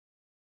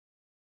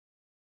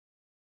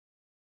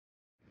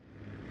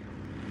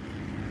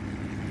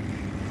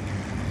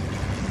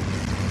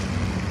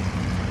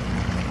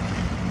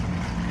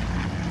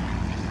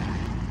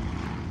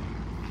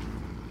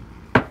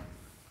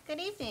Good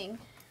evening.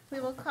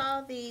 We will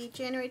call the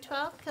January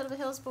 12th Kettleville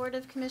Hills Board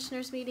of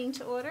Commissioners meeting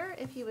to order.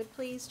 If you would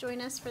please join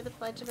us for the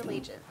Pledge of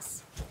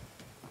Allegiance.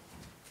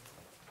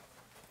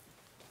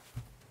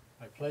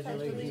 I pledge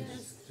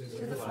allegiance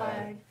to the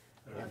flag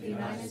of the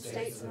United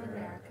States of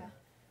America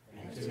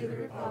and to the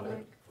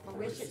republic for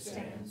which it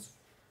stands,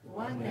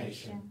 one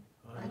nation,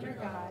 under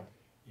God,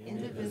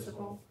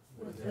 indivisible,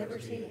 with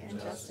liberty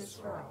and justice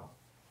for all.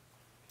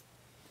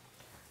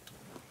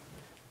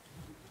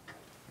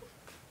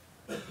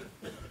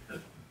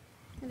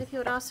 And if you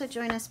would also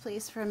join us,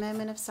 please, for a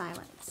moment of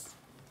silence.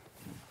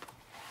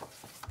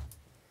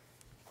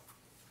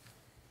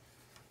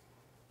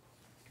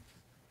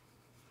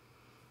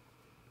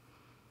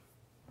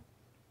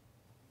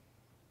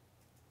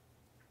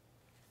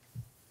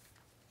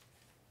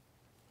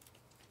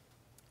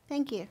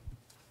 Thank you.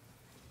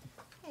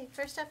 Okay,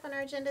 first up on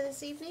our agenda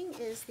this evening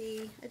is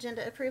the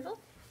agenda approval.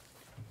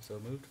 So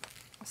moved.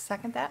 I'll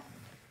second that.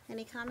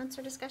 Any comments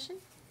or discussion?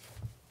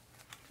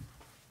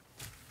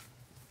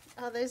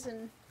 All those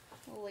in,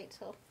 we'll wait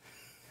till.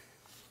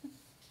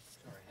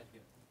 Sorry, I had to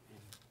get.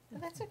 Oh,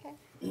 that's okay.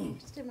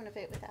 Just didn't want to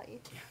vote without you.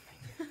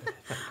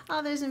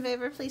 All those in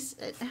favor, please,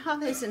 all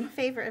those in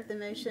favor of the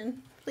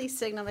motion, please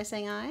signal by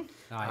saying aye.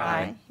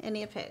 Aye.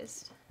 Any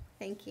opposed?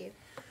 Thank you.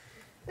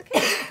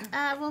 Okay,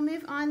 we'll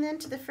move on then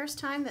to the first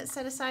time that's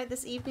set aside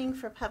this evening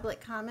for public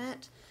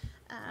comment.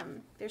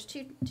 There's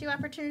two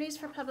opportunities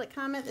for public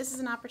comment. This is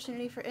an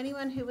opportunity for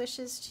anyone who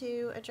wishes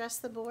to address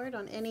the board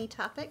on any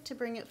topic to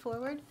bring it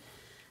forward.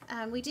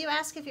 We do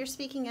ask if you're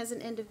speaking as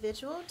an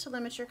individual to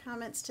limit your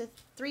comments to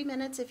 3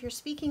 minutes. If you're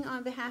speaking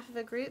on behalf of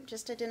a group,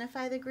 just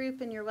identify the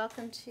group and you're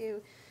welcome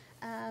to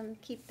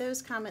keep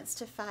those comments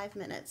to 5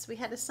 minutes. We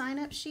had a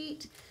sign-up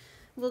sheet.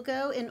 We'll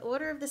go in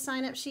order of the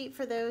sign-up sheet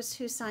for those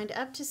who signed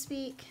up to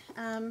speak,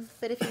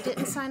 but if you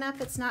didn't sign up,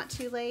 it's not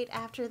too late.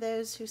 After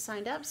those who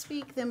signed up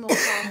speak, then we'll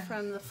call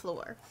from the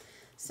floor.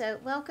 So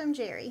welcome,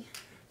 Jerry.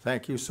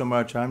 Thank you so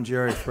much. I'm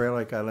Jerry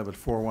Freilich. I live at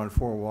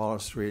 414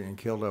 Wallace Street in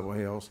Kettleville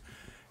Hills.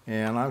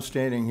 And I'm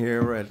standing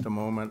here at the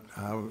moment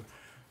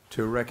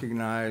to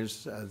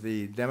recognize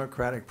the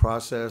democratic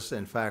process,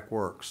 in fact,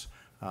 works.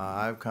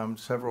 I've come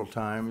several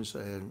times.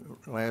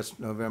 Last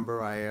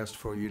November, I asked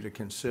for you to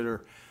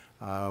consider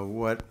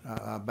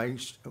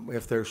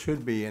if there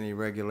should be any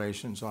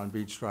regulations on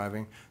beach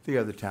driving. The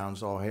other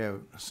towns all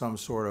have some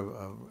sort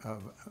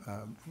of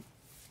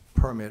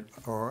permit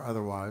or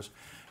otherwise.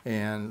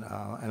 And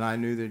I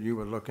knew that you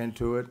would look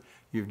into it.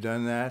 You've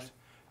done that.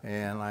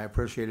 And I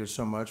appreciate it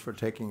so much for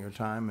taking your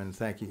time, and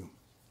thank you.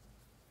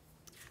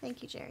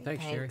 Thank you, Jerry.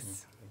 Thanks, Jerry.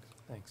 Thanks.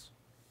 Thanks.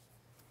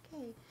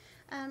 Okay.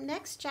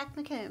 Next, Jack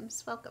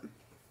McCombs. Welcome.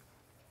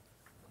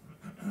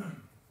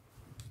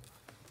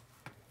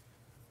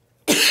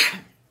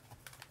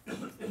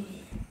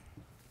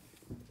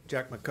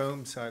 Jack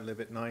McCombs. I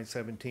live at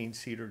 917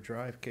 Cedar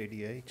Drive,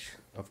 KDH,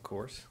 of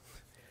course.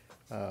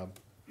 I'm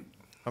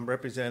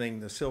representing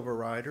the Silver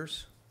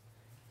Riders.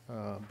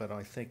 But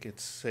I think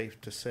it's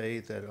safe to say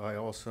that I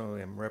also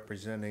am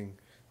representing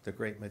the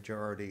great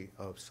majority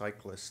of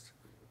cyclists,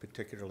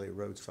 particularly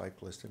road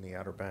cyclists in the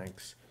Outer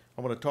Banks.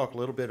 I want to talk a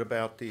little bit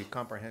about the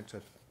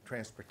comprehensive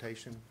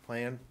transportation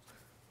plan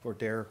for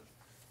Dare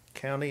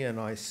County, and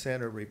I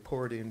sent a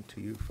report in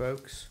to you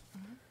folks.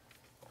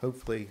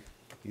 Hopefully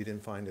you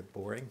didn't find it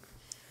boring.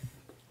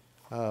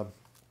 Right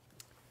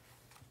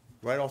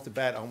off the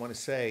bat, I want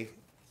to say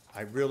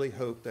I really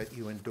hope that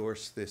you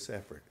endorse this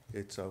effort.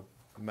 It's a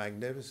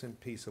magnificent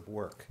piece of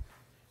work.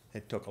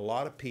 It took a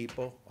lot of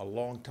people a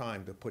long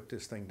time to put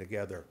this thing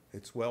together.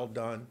 It's well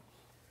done.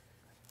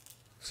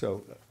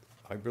 So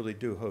I really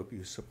do hope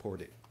you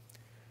support it.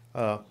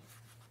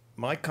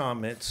 My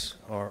comments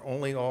are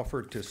only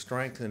offered to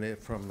strengthen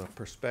it from the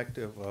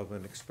perspective of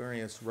an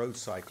experienced road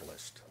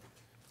cyclist.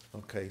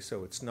 Okay,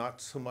 so it's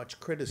not so much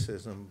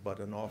criticism, but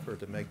an offer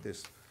to make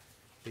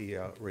the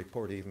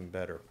report even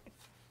better.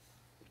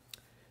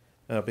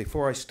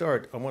 Before I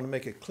start, I want to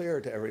make it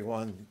clear to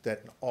everyone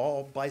that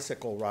all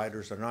bicycle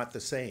riders are not the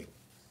same.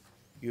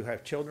 You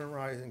have children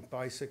riding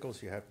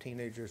bicycles, you have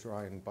teenagers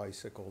riding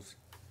bicycles,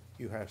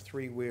 you have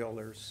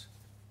three-wheelers,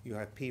 you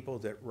have people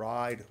that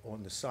ride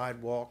on the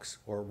sidewalks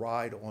or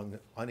ride on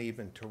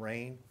uneven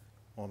terrain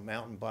on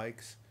mountain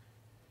bikes.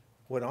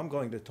 What I'm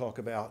going to talk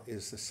about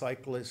is the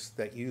cyclists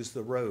that use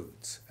the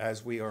roads,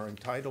 as we are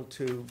entitled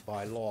to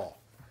by law.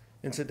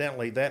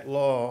 Incidentally, that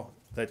law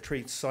that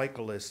treats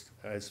cyclists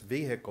as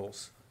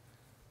vehicles,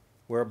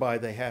 whereby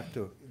they have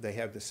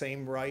the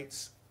same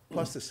rights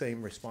plus the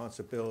same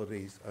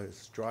responsibilities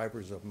as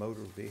drivers of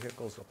motor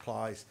vehicles,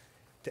 applies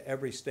to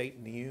every state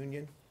in the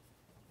Union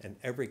and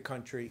every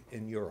country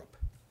in Europe.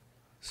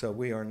 So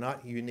we are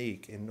not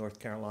unique in North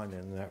Carolina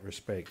in that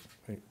respect.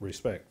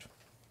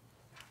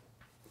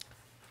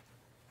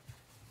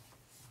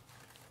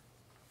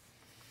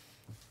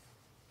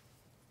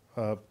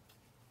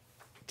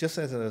 Just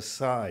as an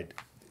aside,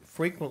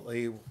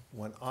 frequently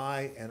when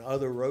I and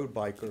other road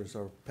bikers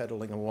are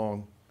pedaling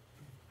along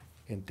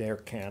in Dare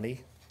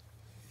County,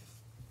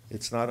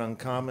 it's not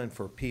uncommon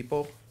for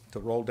people to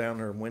roll down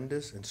their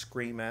windows and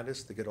scream at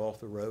us to get off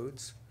the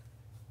roads.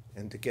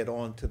 and to get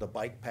onto the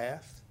bike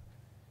path.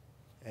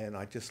 And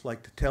I just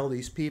like to tell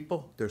these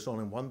people, there's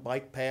only one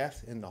bike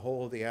path in the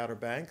whole of the Outer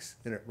Banks,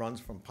 and it runs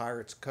from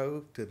Pirates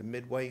Cove to the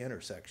Midway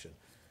intersection.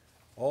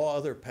 All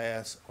other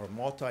paths are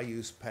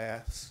multi-use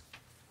paths,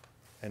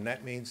 and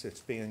that means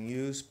it's being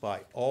used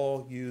by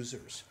all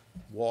users: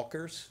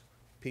 walkers,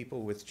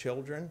 people with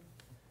children,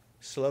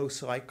 slow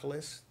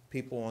cyclists,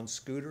 people on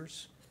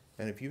scooters.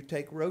 And if you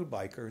take road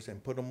bikers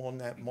and put them on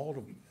that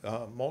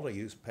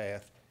multi-use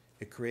path,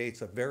 it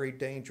creates a very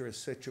dangerous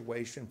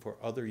situation for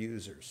other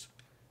users,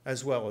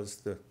 as well as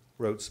the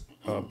road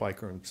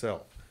biker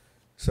himself.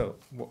 So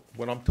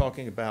what I'm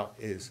talking about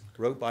is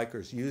road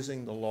bikers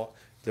using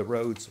the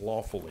roads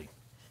lawfully.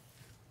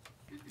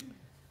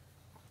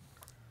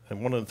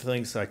 And one of the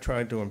things I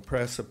tried to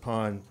impress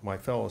upon my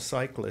fellow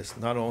cyclists,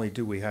 not only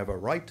do we have a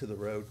right to the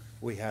road,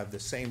 we have the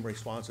same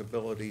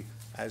responsibility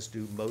as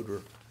do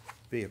motor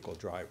vehicle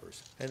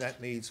drivers. And that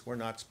means we're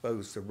not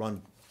supposed to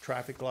run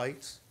traffic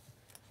lights.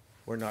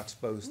 We're not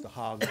supposed to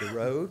hog the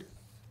road.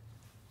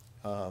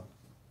 Where's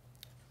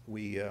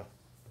the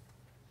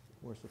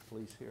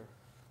police here?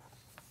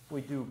 We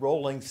do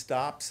rolling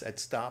stops at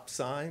stop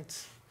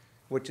signs,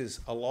 which is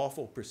a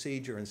lawful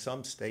procedure in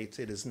some states.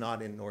 It is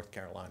not in North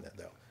Carolina,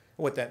 though.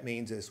 What that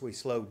means is we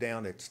slow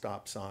down at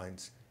stop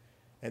signs,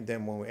 and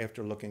then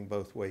after looking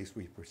both ways,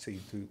 we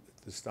proceed to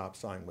the stop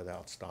sign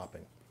without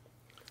stopping.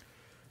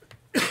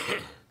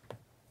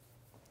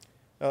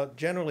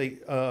 Generally,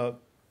 I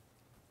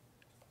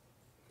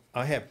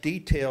have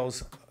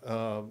details,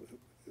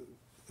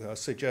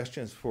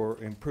 suggestions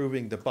for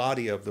improving the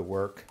body of the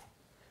work,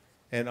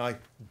 and I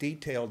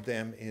detailed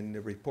them in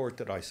the report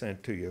that I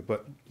sent to you.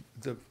 But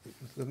the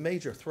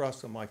major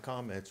thrust of my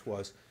comments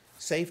was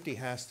safety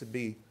has to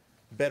be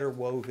better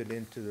woven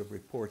into the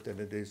report than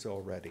it is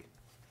already.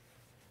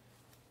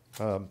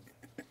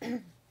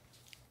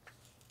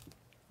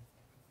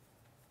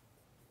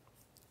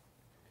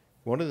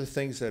 One of the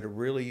things that are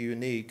really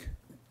unique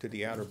to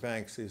the Outer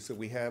Banks is that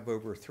we have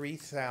over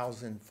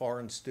 3,000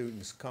 foreign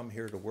students come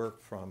here to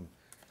work from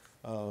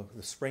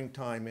the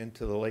springtime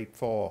into the late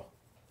fall.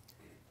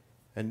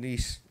 And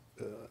these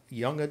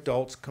young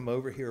adults come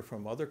over here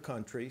from other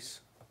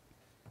countries.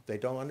 They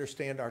don't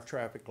understand our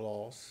traffic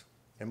laws.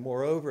 And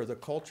moreover, the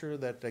culture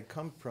that they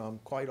come from,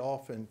 quite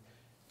often,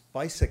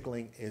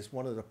 bicycling is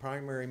one of the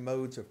primary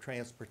modes of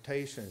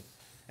transportation.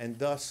 And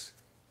thus,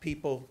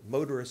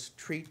 motorists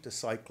treat the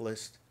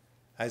cyclist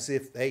as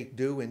if they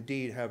do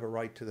indeed have a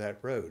right to that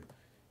road.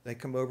 They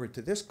come over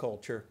to this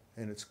culture,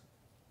 and it's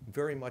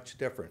very much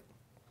different.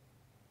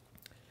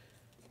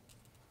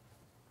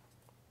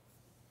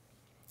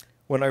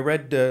 When I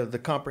read the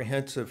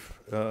comprehensive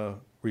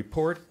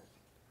report,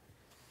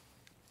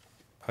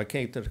 I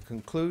came to the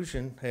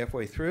conclusion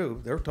halfway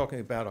through, they're talking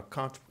about a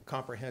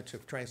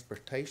comprehensive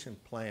transportation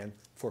plan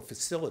for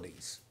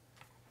facilities.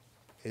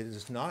 It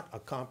is not a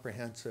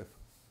comprehensive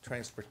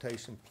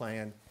transportation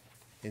plan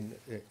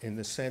in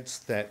the sense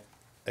that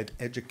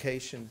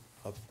education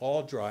of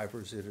all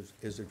drivers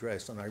is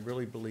addressed. And I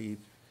really believe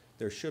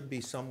there should be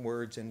some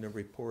words in the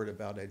report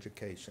about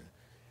education.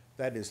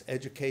 That is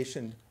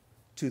education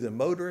to the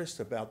motorists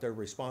about their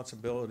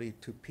responsibility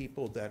to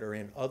people that are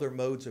in other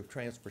modes of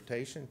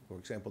transportation, for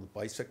example, the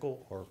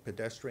bicycle or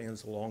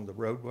pedestrians along the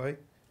roadway.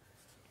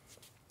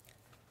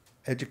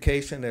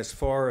 Education as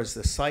far as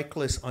the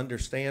cyclists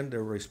understand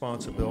their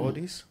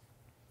responsibilities,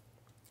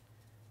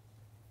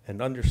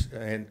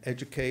 and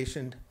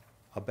education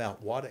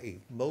about what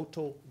a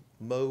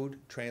multi-mode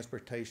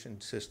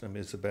transportation system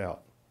is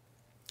about.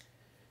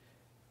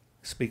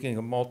 Speaking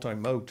of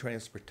multi-mode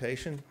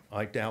transportation,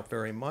 I doubt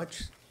very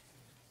much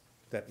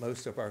that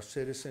most of our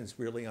citizens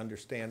really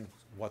understand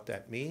what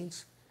that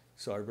means.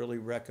 So I really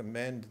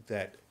recommend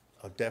that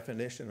a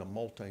definition of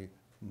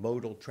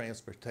multimodal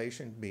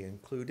transportation be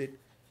included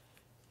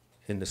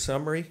in the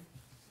summary,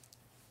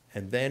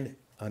 and then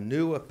a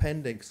new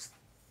appendix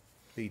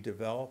be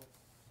developed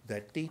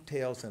that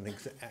details an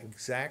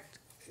exact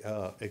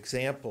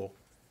example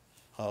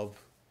of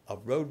a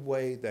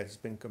roadway that has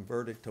been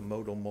converted to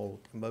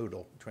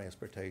modal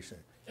transportation.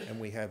 And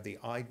we have the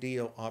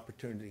ideal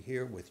opportunity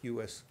here with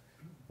US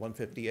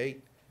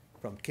 158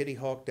 from Kitty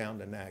Hawk down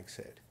to Nag's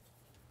Head.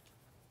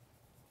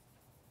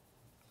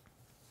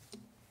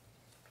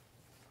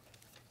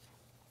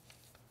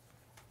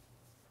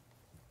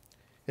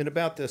 In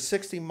about the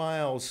 60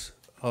 miles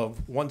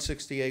of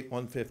 168,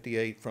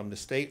 158 from the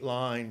state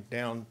line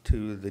down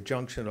to the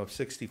junction of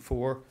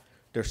 64,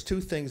 there's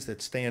two things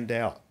that stand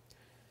out.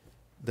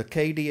 The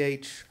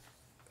KDH,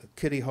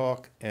 Kitty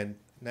Hawk, and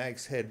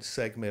Nag's Head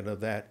segment of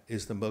that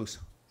is the most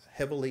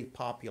heavily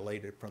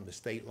populated from the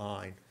state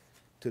line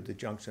to the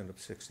junction of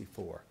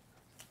 64.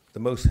 The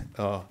most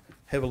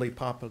heavily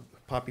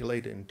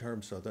populated in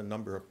terms of the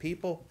number of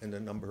people and the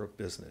number of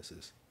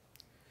businesses.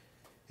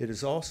 It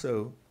is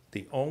also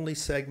the only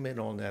segment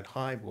on that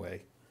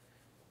highway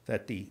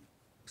that the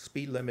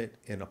speed limit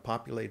in a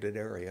populated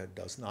area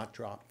does not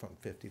drop from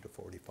 50 to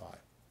 45.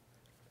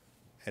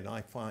 And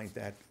I find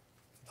that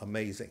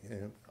amazing.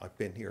 And I've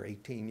been here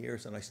 18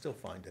 years and I still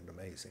find it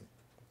amazing.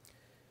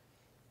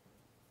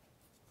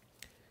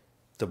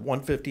 the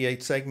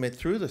 158 segment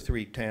through the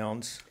three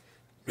towns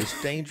is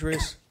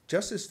dangerous,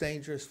 just as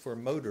dangerous for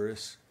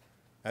motorists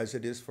as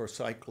it is for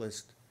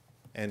cyclists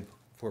and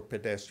for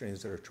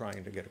pedestrians that are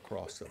trying to get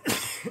across them.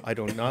 I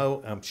don't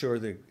know, I'm sure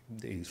the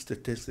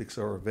statistics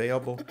are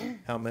available,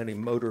 how many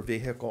motor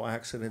vehicle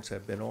accidents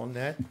have been on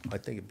that. I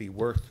think it'd be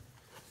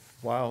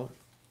worthwhile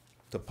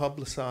to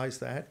publicize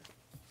that.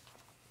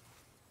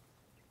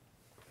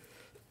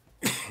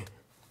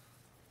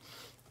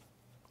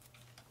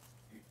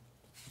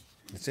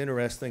 It's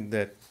interesting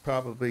that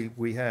probably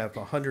we have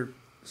 100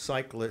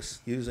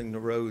 cyclists using the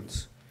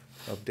roads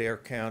of Dare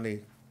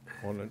County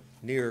on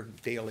a near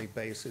daily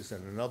basis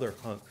and another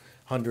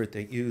 100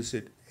 that use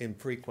it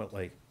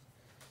infrequently.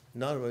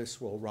 None of us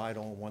will ride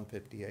on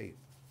 158.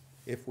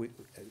 If we,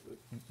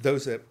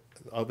 those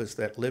of us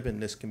that live in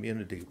this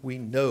community, we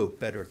know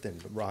better than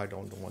to ride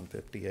on the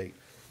 158.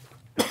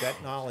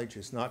 That knowledge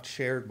is not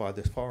shared by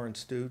the foreign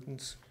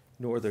students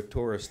nor the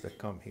tourists that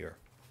come here.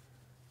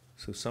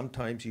 So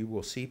sometimes you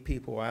will see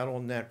people out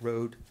on that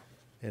road,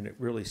 and it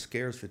really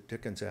scares the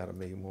dickens out of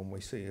me when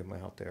we see them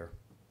out there.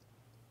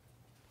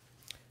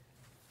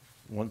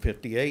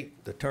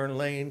 158, the turn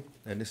lane,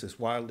 and this is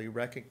widely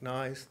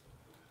recognized,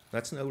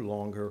 that's no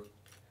longer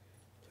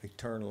a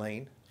turn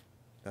lane.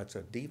 That's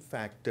a de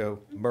facto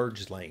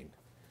merge lane.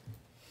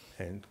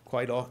 And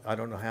quite often, I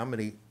don't know how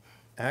many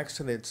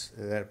accidents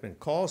that have been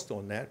caused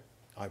on that.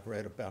 I've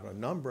read about a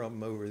number of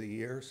them over the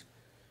years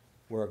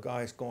where a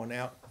guy's gone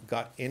out,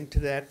 got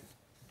into that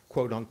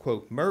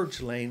quote-unquote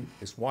merge lane,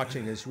 is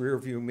watching his rear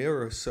view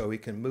mirror so he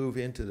can move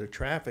into the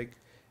traffic,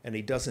 and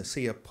he doesn't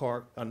see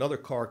another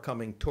car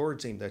coming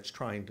towards him that's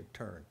trying to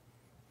turn.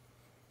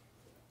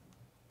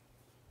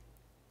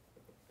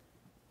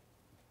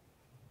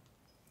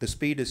 The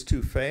speed is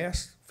too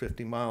fast.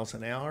 50 miles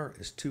an hour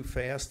is too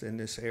fast in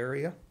this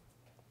area.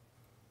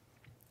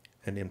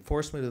 And the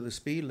enforcement of the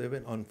speed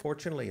limit,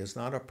 unfortunately, is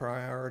not a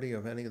priority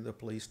of any of the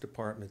police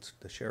departments,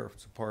 the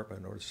sheriff's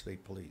department or the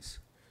state police.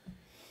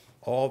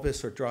 All of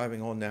us are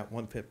driving on that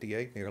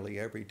 158 nearly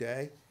every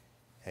day,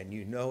 and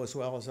you know as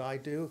well as I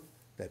do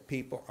that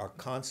people are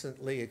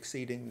constantly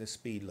exceeding the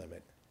speed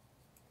limit.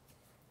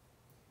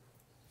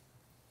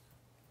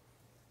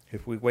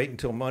 If we wait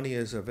until money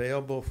is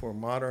available for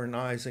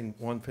modernizing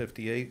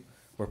 158,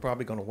 we're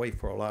probably going to wait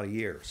for a lot of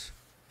years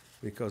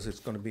because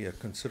it's going to be a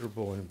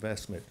considerable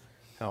investment.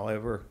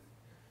 However,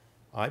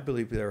 I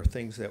believe there are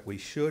things that we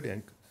should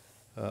and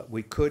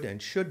we could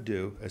and should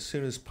do as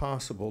soon as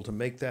possible to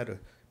make that a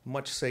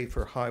much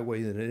safer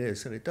highway than it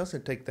is, and it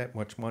doesn't take that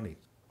much money.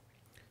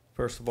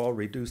 First of all,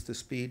 reduce the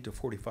speed to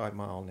 45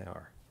 miles an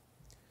hour.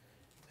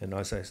 And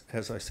as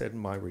I said in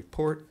my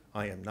report,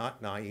 I am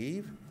not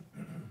naive.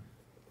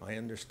 I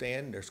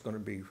understand there's going to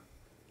be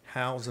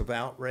howls of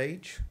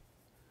outrage,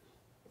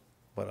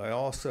 but I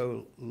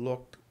also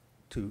looked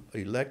to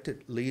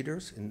elected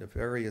leaders in the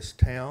various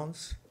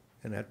towns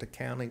and at the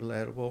county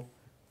level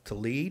to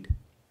lead.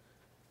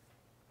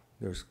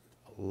 There's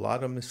a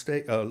lot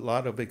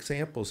of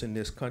examples in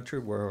this country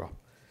where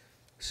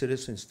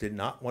citizens did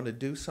not want to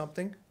do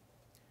something,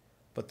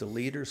 but the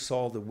leaders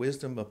saw the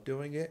wisdom of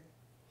doing it,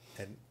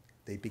 and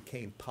they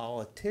became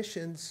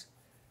politicians,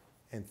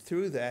 and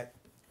through that,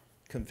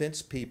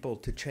 convinced people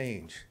to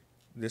change.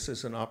 This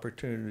is an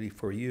opportunity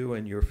for you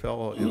and your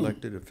fellow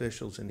elected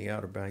officials in the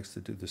Outer Banks to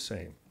do the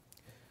same.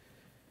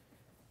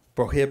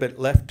 Prohibit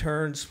left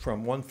turns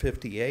from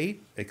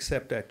 158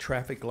 except at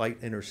traffic light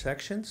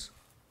intersections.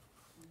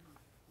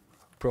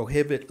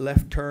 Prohibit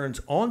left turns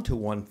onto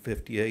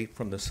 158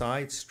 from the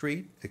side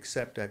street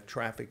except at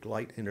traffic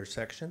light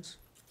intersections.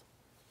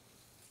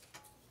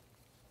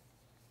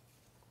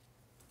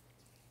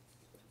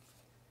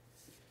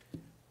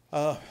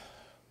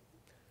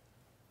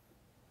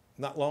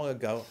 Not long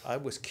ago, I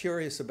was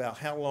curious about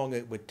how long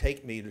it would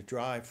take me to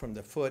drive from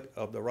the foot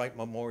of the Wright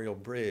Memorial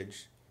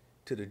Bridge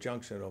to the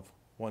junction of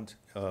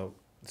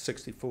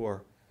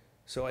 164.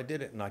 So I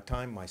did it, and I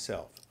timed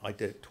myself. I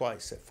did it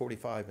twice at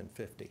 45 and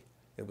 50.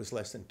 It was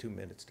less than 2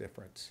 minutes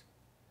difference.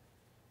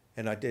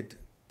 And I did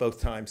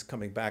both times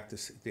coming back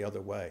the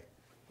other way.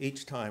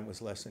 Each time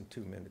was less than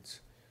 2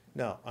 minutes.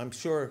 Now, I'm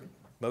sure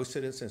most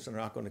citizens are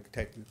not going to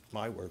take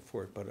my word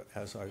for it, but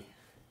as I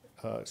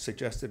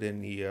suggested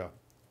in the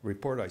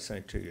report I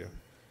sent to you,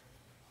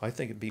 I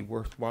think it'd be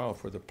worthwhile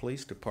for the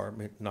police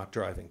department, not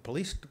driving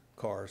police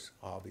cars,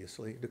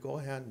 obviously, to go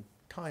ahead and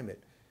time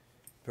it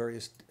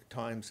various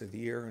times of the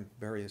year and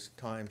various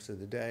times of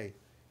the day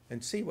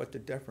and see what the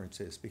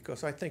difference is.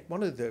 Because I think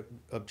one of the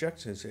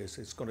objections is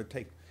it's going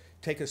to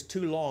take us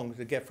too long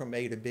to get from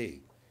A to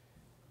B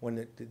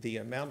when the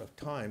amount of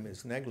time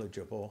is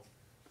negligible.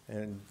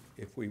 And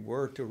if we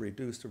were to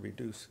reduce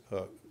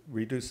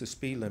the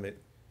speed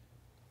limit,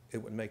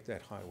 it would make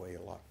that highway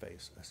a lot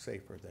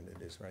safer than it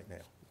is right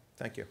now.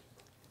 Thank you.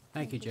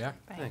 Thank you, Jack.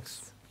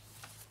 Thanks.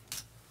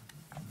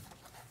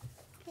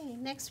 Okay,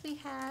 next we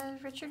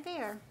have Richard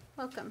Bear.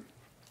 Welcome.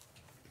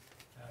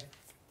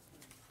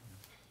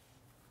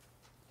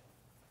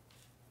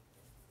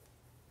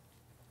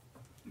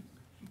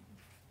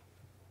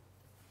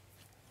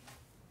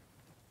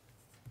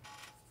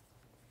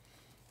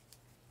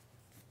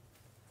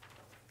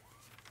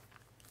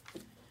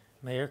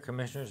 Mayor,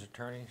 commissioners,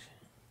 attorneys,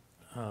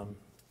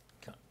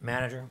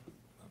 manager,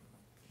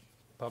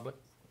 public,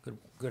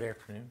 good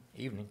afternoon,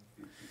 evening.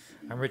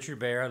 I'm Richard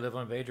Baer. I live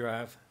on Bay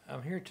Drive.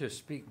 I'm here to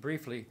speak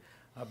briefly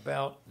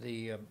about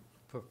the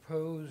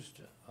proposed,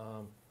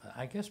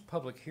 I guess,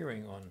 public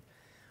hearing on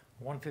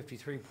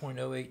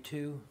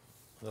 153.082,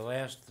 the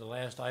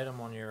last item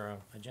on your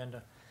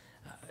agenda.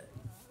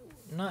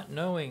 Not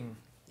knowing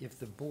if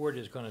the board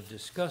is going to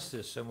discuss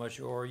this so much,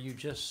 or are you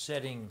just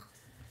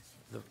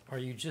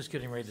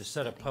getting ready to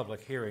set a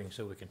public hearing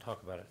so we can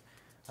talk about it?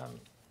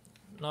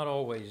 Not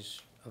always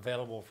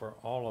available for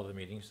all of the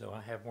meetings, though I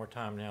have more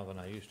time now than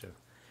I used to.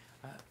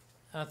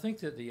 I think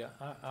that the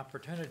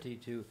opportunity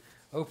to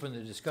open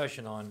the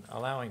discussion on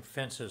allowing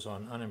fences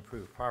on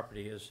unimproved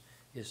property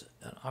is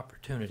an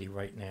opportunity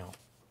right now.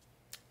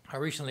 I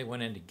recently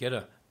went in to get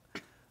a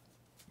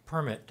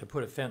permit to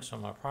put a fence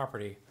on my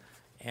property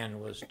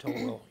and was told,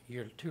 well,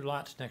 your 2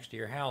 lots next to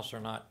your house are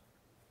not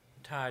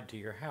tied to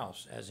your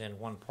house, as in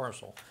one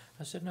parcel.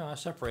 I said, no, I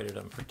separated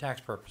them for tax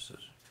purposes.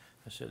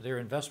 I said, they're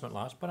investment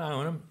lots, but I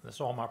own them.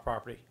 That's all my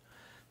property.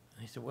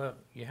 And he said, well,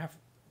 you're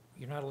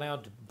not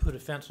allowed to put a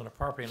fence on a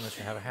property unless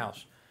you have a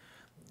house.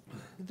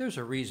 There's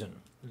a reason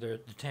the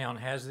town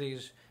has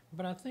these,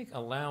 but I think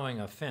allowing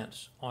a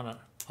fence on an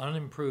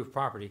unimproved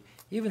property,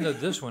 even though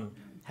this one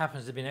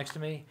happens to be next to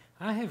me,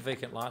 I have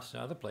vacant lots in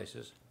other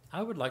places.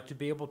 I would like to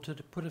be able to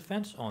put a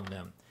fence on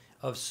them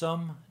of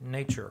some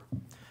nature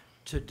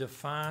to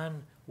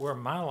define where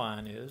my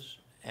line is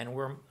and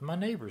where my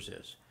neighbor's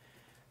is.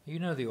 You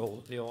know the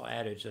old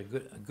adage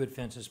that good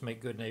fences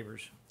make good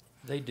neighbors.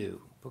 They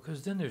do,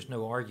 because then there's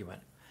no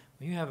argument.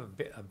 When you have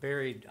a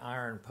buried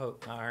iron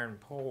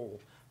pole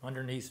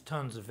underneath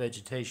tons of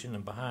vegetation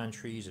and behind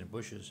trees and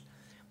bushes,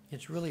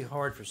 it's really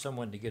hard for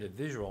someone to get a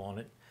visual on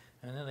it.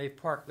 And then they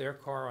parked their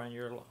car on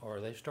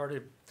or they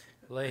started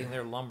laying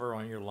their lumber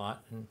on your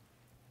lot, and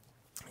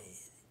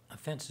a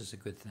fence is a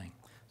good thing.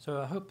 So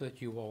I hope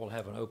that you all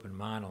have an open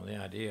mind on the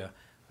idea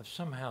of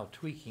somehow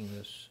tweaking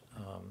this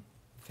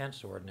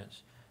fence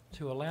ordinance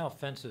to allow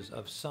fences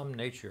of some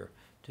nature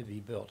to be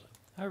built.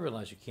 I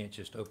realize you can't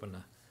just open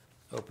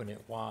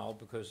it wild,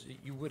 because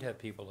you would have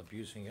people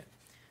abusing it,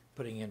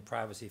 putting in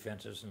privacy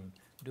fences and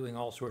doing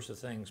all sorts of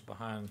things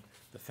behind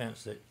the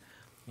fence that,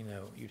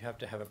 you'd have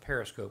to have a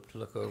periscope to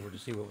look over to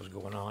see what was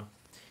going on.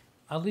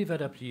 I'll leave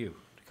that up to you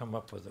to come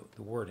up with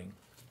the wording,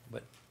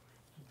 but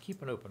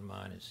keep an open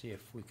mind and see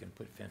if we can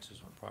put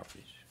fences on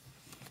properties.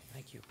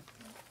 Thank you.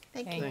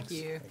 Thank you. Thank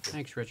you.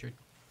 Thanks, Richard.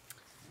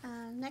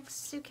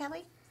 Next, Sue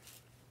Kelly.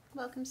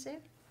 Welcome, Sue.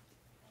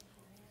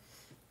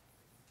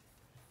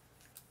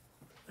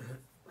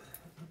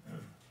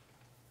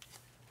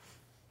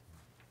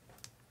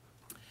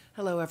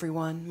 Hello,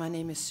 everyone. My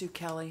name is Sue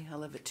Kelly. I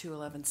live at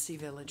 211 Sea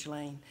Village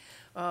Lane.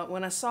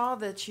 When I saw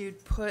that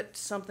you'd put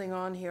something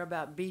on here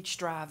about beach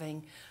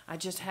driving, I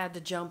just had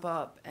to jump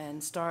up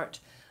and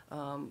start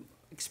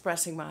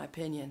expressing my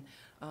opinion.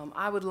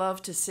 I would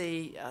love to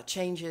see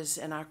changes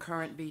in our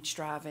current beach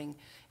driving.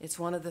 It's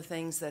one of the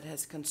things that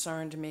has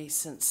concerned me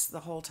since the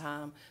whole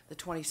time, the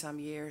 20-some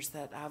years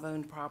that I've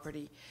owned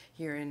property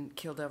here in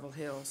Kill Devil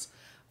Hills.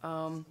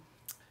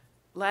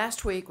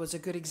 Last week was a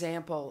good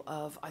example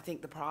of, I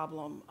think, the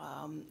problem.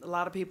 A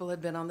lot of people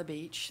had been on the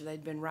beach.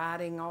 They'd been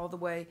riding all the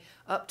way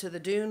up to the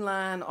dune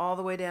line, all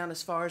the way down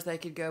as far as they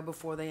could go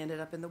before they ended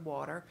up in the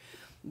water.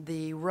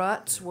 The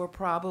ruts were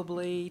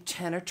probably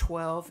 10 or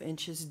 12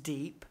 inches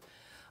deep.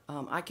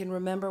 I can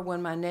remember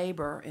when my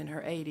neighbor in her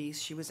 80s,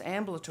 she was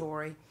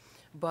ambulatory,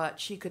 but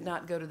she could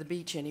not go to the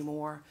beach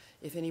anymore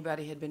if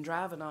anybody had been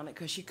driving on it,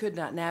 because she could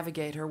not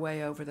navigate her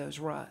way over those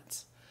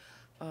ruts.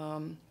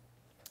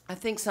 I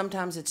think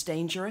sometimes it's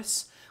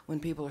dangerous when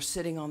people are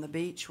sitting on the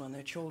beach, when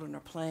their children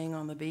are playing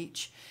on the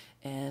beach,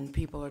 and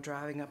people are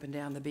driving up and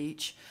down the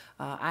beach.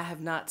 I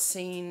have not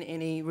seen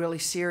any really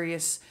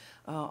serious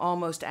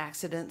almost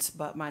accidents,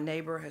 but my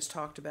neighbor has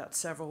talked about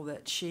several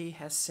that she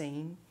has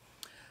seen.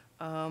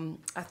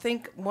 I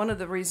think one of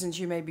the reasons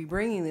you may be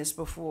bringing this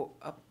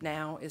up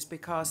now is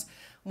because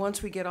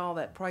once we get all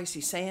that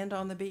pricey sand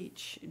on the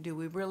beach, do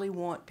we really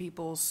want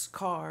people's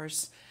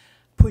cars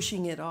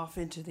pushing it off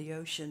into the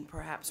ocean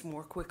perhaps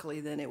more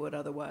quickly than it would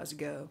otherwise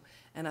go?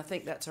 And I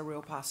think that's a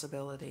real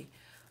possibility.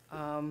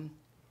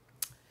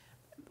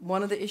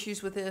 One of the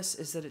issues with this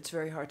is that it's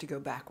very hard to go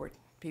backward.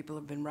 People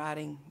have been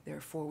riding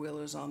their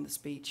four-wheelers on this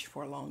beach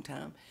for a long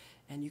time,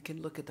 and you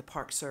can look at the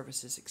Park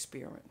Service's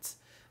experience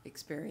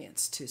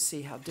to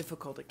see how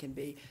difficult it can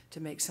be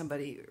to make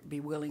somebody be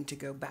willing to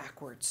go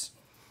backwards.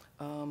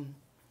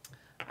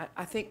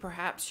 I think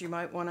perhaps you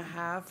might want to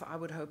I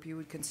would hope you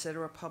would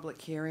consider a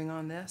public hearing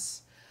on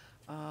this.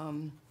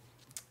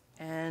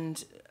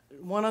 And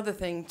one other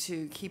thing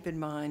to keep in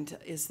mind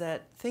is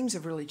that things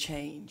have really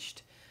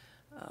changed.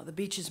 The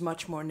beach is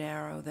much more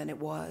narrow than it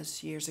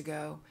was years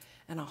ago,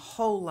 and a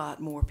whole lot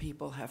more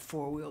people have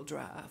four-wheel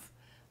drive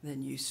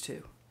than used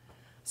to.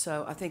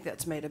 So I think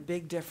that's made a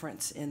big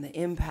difference in the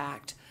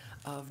impact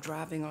of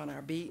driving on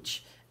our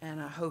beach,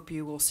 and I hope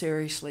you will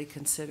seriously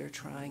consider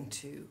trying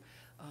to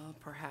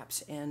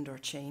perhaps end or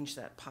change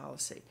that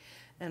policy.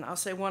 And I'll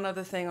say one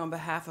other thing on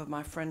behalf of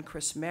my friend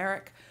Chris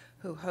Merrick,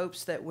 who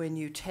hopes that when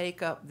you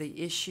take up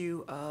the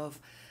issue of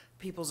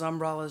people's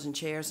umbrellas and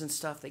chairs and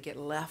stuff that get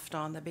left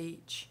on the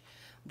beach,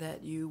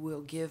 that you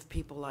will give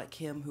people like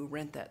him who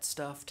rent that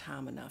stuff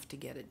time enough to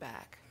get it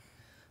back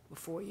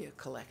before you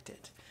collect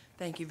it.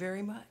 Thank you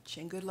very much,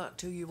 and good luck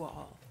to you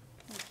all.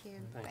 Thank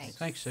you. Thanks.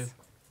 Thanks, Sue.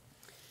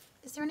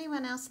 Is there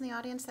anyone else in the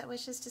audience that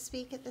wishes to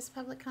speak at this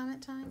public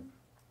comment time?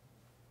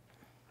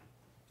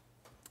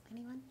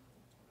 Anyone?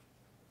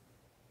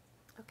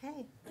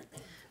 Okay.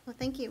 Well,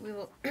 thank you. We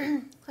will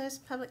close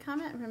public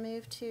comment and we'll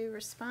move to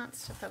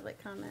response to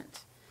public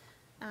comment.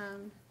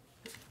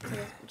 So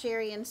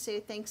Jerry and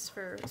Sue, thanks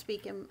for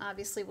speaking.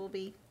 Obviously, we'll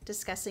be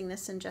discussing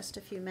this in just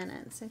a few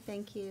minutes, so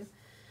thank you.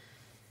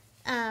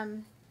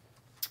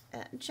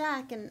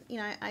 Jack, and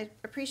I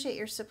appreciate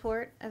your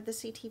support of the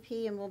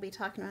CTP, and we'll be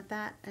talking about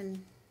that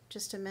in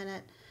just a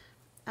minute.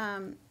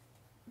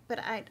 But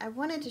I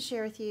wanted to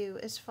share with you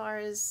as far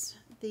as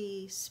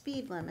the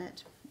speed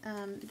limit.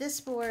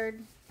 This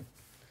board,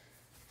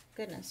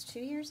 goodness, 2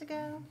 years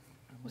ago?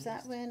 Was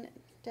that when,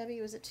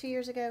 Debbie, was it 2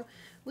 years ago?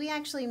 We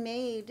actually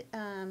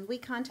we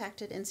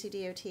contacted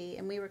NCDOT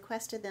and we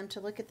requested them to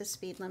look at the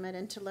speed limit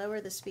and to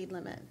lower the speed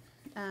limit.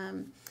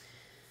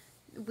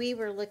 We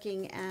were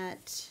looking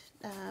at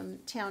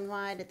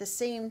townwide. At the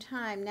same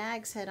time,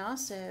 NAGS had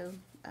also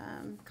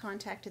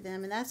contacted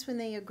them, and that's when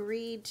they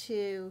agreed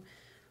to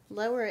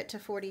lower it to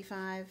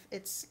 45.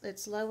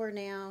 It's lower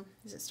now.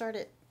 Does it start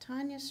at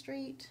Tanya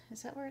Street?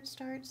 Is that where it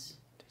starts?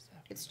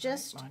 It's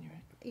just,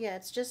 yeah,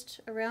 it's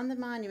just around the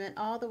monument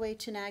all the way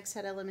to Nags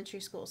Head Elementary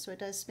School, so it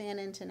does span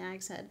into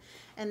Nags Head.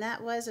 And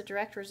that was a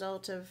direct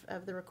result of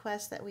the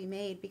request that we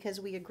made,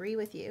 because we agree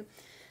with you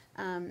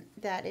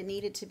that it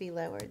needed to be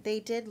lowered. They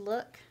did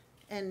look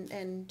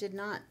and did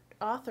not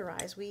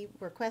authorize. We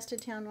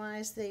requested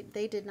townwise.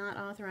 They did not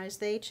authorize.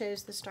 They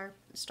chose the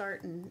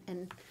start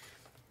and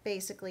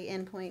basically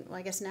endpoint. Well,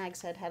 I guess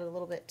Nags Head had a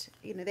little bit,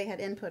 they had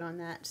input on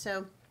that.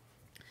 So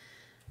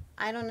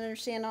I don't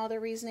understand all the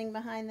reasoning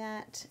behind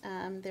that.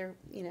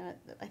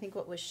 I think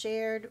what was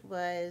shared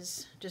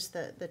was just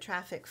the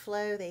traffic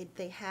flow.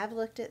 They have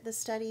looked at the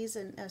studies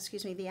and,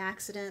 the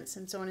accidents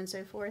and so on and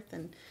so forth.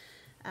 And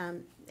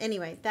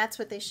anyway, that's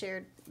what they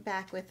shared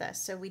back with us.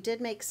 So we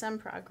did make some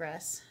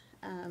progress,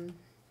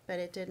 but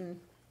it didn't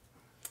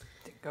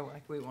go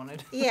like we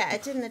wanted. Yeah,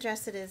 it didn't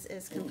address it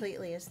as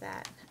completely as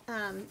that.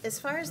 As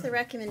far as the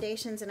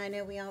recommendations, and I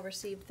know we all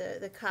received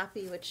the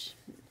copy which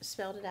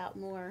spelled it out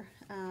more.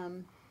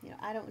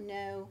 I don't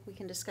know, we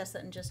can discuss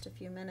that in just a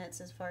few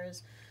minutes as far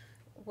as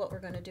what we're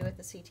going to do with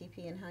the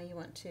CTP and how you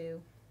want to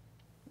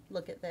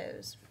look at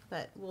those.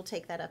 But we'll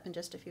take that up in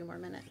just a few more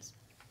minutes.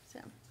 So,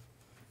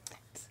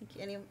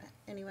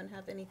 anyone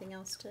have anything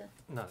else to?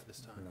 Not at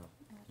this time. No.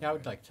 Yeah, I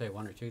would like to say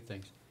one or two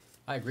things.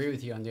 I agree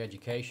with you on the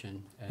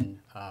education, and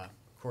of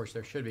course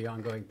there should be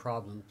ongoing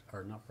programs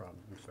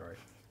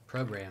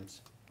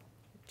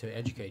to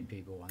educate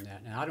people on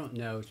that. And I don't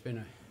know, it's been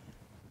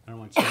I don't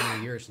want to say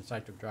many years since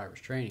I took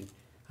driver's training.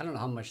 I don't know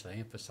how much they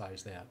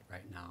emphasize that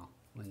right now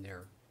when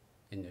they're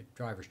in the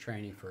driver's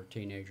training for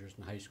teenagers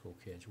and high school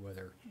kids,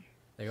 whether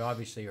they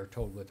obviously are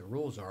told what the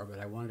rules are, but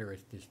I wonder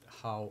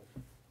how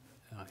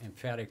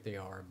emphatic they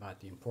are about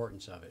the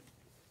importance of it,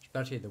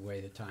 especially the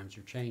way the times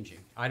are changing.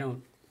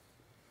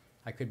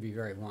 I could be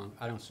very wrong.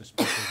 I don't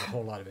suspect there's a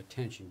whole lot of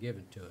attention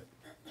given to it.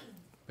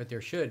 But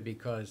there should,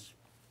 because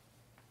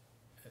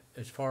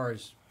as far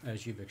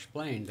as you've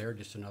explained, they're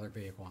just another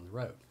vehicle on the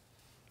road.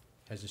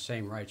 Has the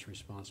same rights and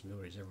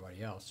responsibilities as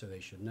everybody else, so they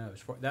should know.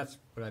 That's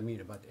what I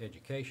mean about the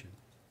education.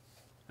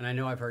 And I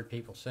know I've heard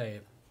people say,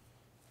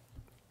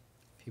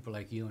 people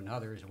like you and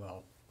others,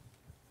 well,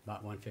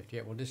 about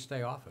 158, well, just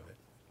stay off of it.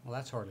 Well,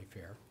 that's hardly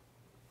fair,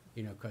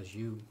 because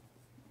you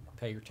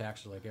pay your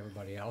taxes like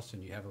everybody else,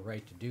 and you have a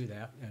right to do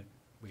that. And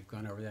we've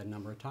gone over that a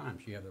number of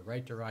times. You have the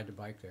right to ride the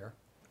bike there.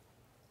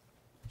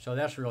 So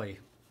that's really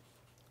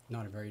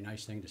not a very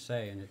nice thing to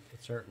say, and it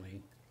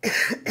certainly,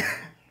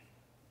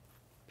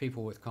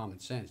 people with common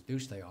sense do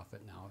stay off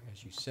it now,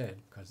 as you said,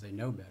 because they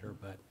know better,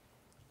 but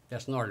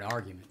that's not an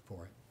argument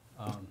for it.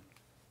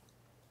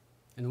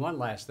 And one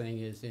last thing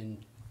is in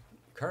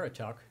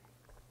Currituck,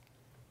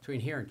 between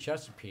here and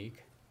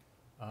Chesapeake,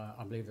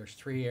 I believe there's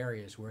 3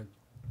 areas where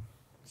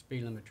the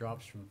speed limit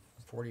drops from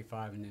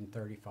 45 and then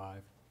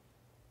 35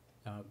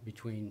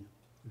 between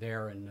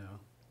there and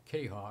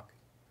Kitty Hawk.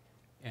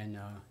 And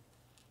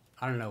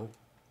I don't know,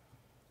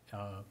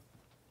 of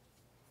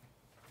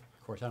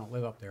course I don't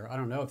live up there. I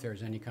don't know if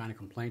there's any kind of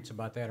complaints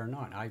about that or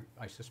not.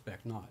 I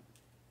suspect not.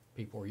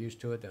 People are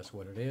used to it, that's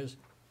what it is.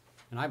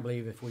 And I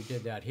believe if we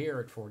did that here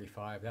at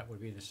 45, that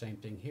would be the same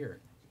thing here.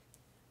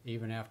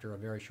 Even after a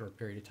very short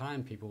period of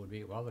time, people would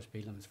be, well, the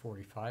speed limit's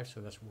 45, so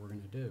that's what we're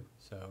going to do.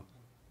 So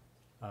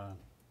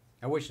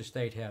I wish the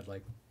state had,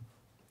 like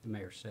the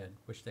mayor said,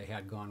 wish they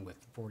had gone with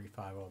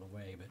 45 all the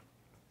way, but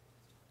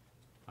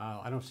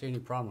I don't see any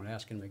problem with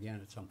asking them again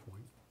at some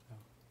point. So,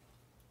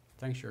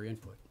 thanks for your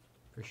input.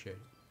 Appreciate it.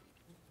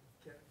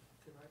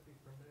 Can I be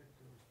permitted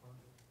to respond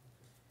just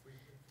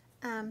briefly?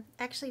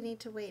 Actually need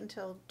to wait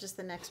until just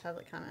the next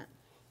public comment.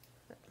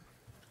 But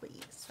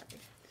please, sorry.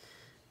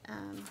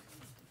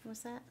 What was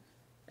that?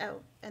 Oh,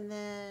 and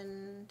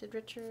then did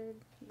Richard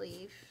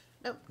leave?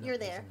 Oh, No, you're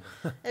he's there.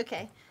 in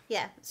Okay,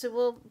 yeah, so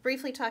we'll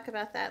briefly talk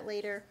about that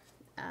later.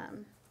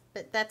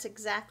 But that's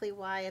exactly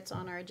why it's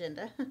on our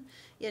agenda.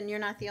 And you're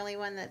not the only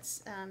one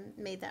that's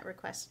made that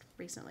request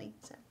recently,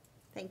 so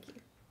thank you.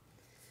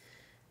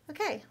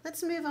 Okay,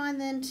 let's move on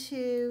then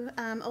to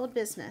old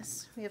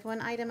business. We have one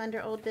item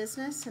under old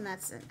business, and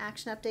that's an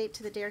action update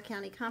to the Dare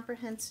County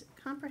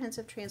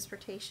Comprehensive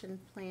Transportation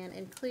Plan,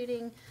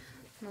 including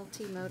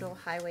multimodal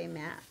highway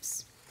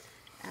maps.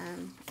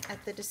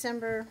 At the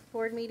December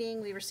board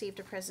meeting, we received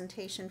a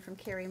presentation from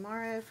Carrie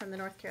Morrow from the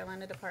North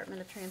Carolina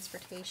Department of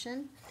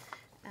Transportation.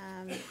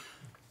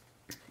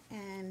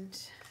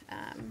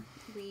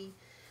 We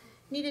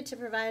needed to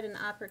provide an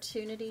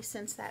opportunity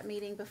since that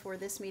meeting, before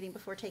this meeting,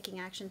 before taking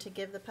action, to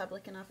give the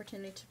public an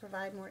opportunity to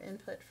provide more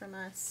input from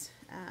us.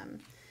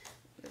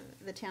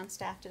 The town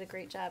staff did a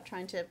great job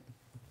trying to,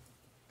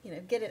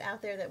 get it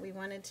out there that we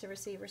wanted to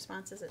receive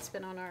responses. It's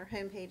been on our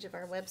homepage of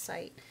our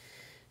website.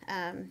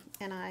 And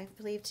I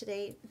believe to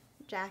date,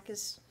 Jack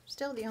is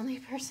still the only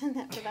person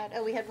that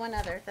provided, we had one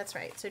other, that's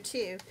right, so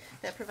two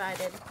that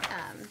provided,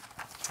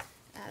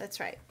 that's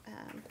right,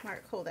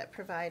 Mark Cole that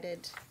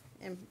provided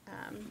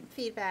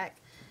feedback.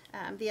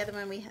 The other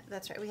one,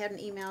 that's right, we had an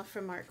email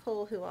from Mark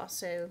Cole, who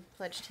also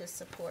pledged his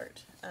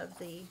support of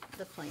the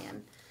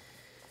plan.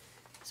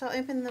 So I'll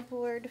open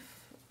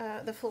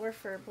the floor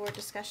for board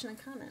discussion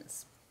and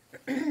comments.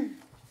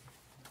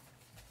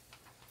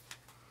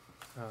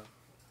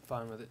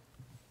 Fine with it.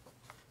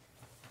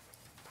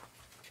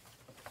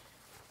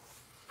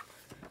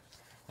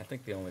 I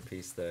think the only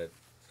piece that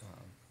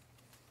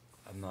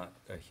I'm not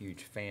a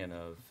huge fan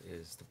of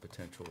is the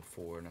potential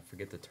for, and I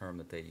forget the term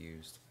that they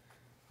used,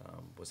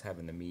 was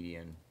having the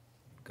median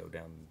go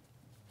down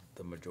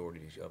the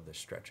majority of the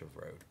stretch of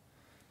road.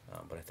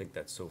 But I think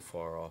that's so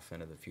far off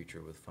into the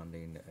future with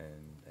funding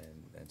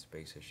and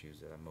space issues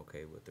that I'm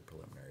okay with the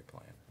preliminary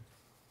plan.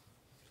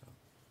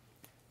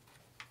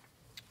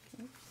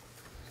 So.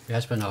 Yeah,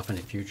 it's been off in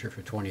the future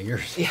for 20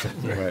 years. Yeah.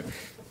 Right.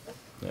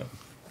 Yeah.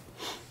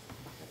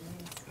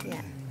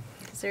 Yeah,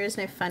 because there is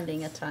no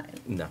funding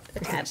No.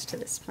 attached to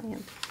this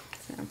plan,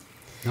 so.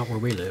 Not where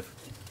we live.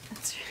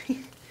 That's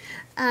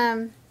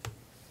right.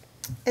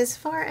 As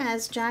far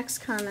as Jack's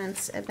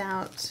comments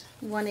about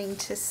wanting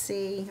to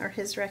see, or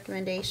his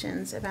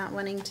recommendations about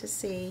wanting to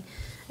see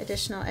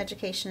additional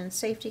education and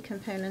safety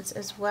components,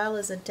 as well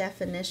as a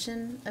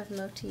definition of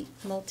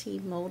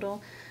multimodal,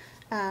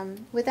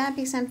 would that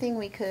be something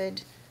we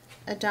could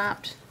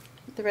adopt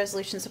the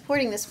resolution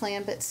supporting this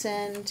plan, but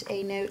send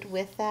a note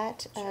with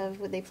that of,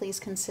 would they please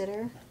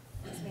consider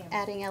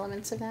adding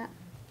elements of that?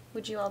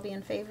 Would you all be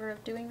in favor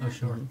of doing that? Oh,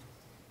 sure.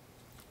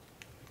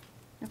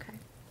 Okay.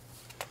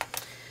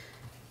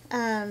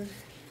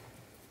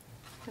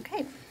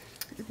 Okay,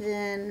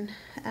 then,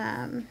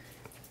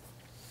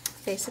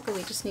 basically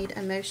we just need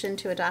a motion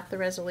to adopt the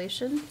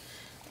resolution,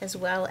 as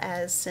well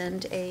as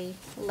send a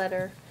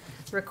letter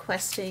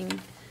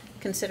requesting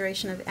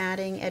consideration of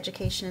adding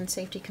education and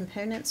safety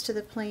components to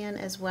the plan,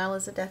 as well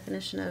as a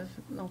definition of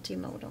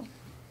multimodal.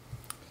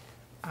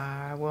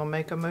 I will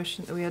make a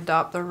motion that we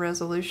adopt the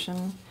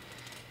resolution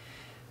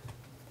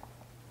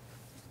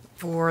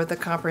for the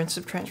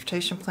comprehensive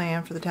transportation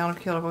plan for the town of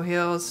Killable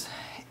Hills,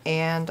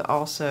 and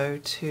also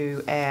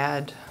to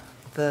add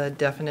the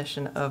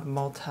definition of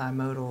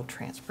multimodal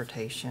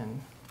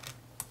transportation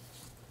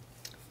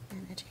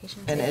And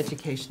education. and safety.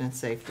 education and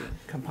safety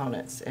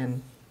components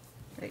in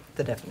Great.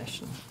 the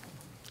definition.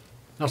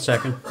 I'll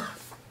second.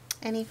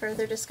 Any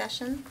further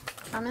discussion,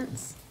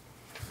 comments?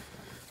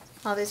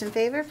 All those in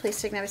favor, please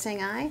signify by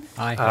saying aye.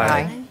 Aye.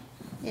 Aye.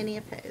 Any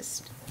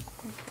opposed?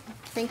 Okay,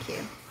 thank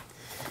you.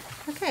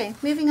 Okay,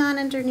 moving on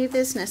under new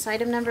business.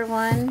 Item number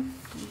 1,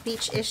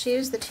 beach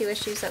issues. The two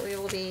issues that we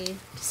will be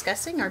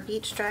discussing are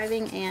beach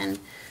driving and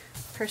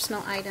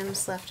personal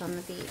items left on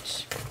the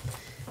beach.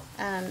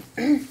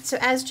 So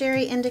as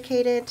Jerry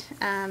indicated,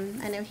 I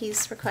know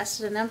he's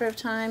requested a number of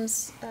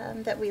times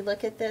that we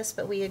look at this,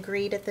 but we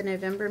agreed at the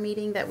November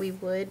meeting that we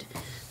would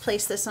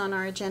place this on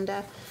our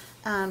agenda.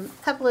 A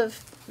couple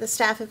of the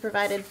staff have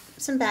provided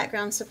some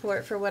background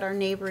support for what our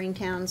neighboring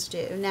towns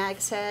do.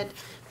 Nags Head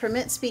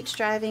permits beach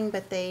driving,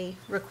 but they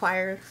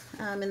require,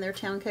 in their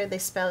town code, they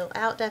spell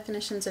out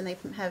definitions, and they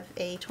have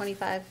a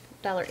 $25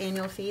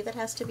 annual fee that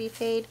has to be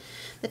paid.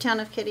 The town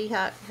of Kitty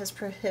Hawk has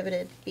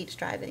prohibited beach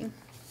driving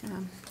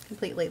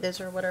completely.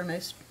 Those are what our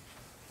most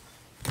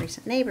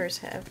recent neighbors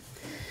have.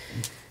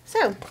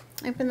 So,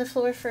 open the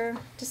floor for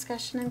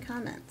discussion and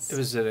comments. It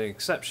was an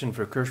exception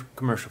for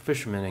commercial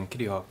fishermen in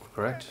Kitty Hawk,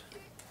 correct?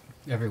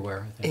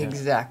 Everywhere, I think.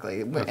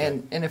 Exactly.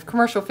 Okay. And if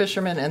commercial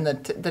fishermen and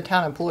the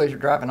town employees are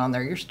driving on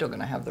there, you're still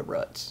going to have the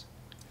ruts.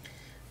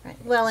 Right.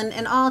 Well,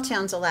 and all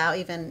towns allow,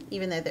 even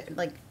though they're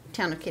like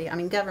town of Kitty, I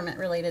mean, government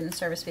related and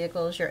service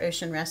vehicles, your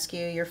ocean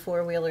rescue, your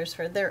 4-wheelers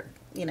for their,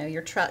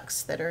 your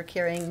trucks that are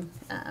carrying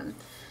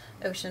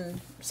ocean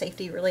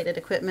safety related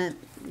equipment,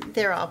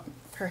 they're all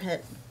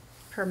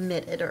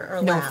permitted or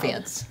allowed. No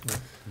offense.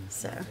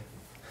 So,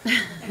 I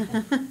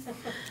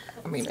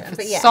mean, if But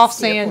it's yes, soft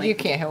to your sand, point. you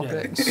can't help Yeah.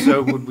 it.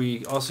 So would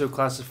we also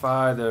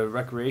classify the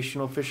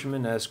recreational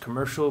fishermen as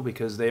commercial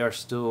because they are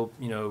still,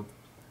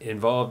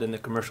 involved in the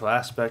commercial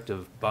aspect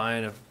of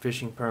buying a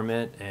fishing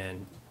permit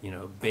and,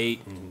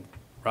 bait and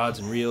rods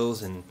and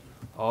reels and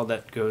all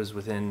that goes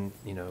within,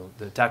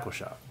 the tackle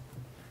shop?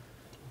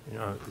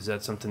 Is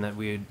that something that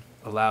we'd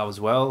allow as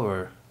well,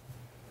 or?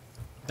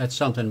 That's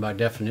something by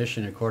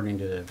definition, according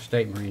to the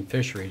state marine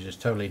fisheries, is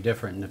totally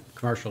different. And the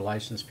commercial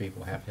license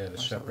people have to have a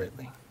separate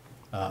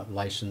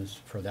license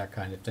for that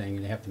kind of thing,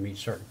 and they have to meet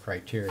certain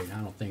criteria. And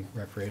I don't think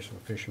recreational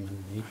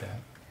fishermen meet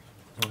that.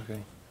 Okay.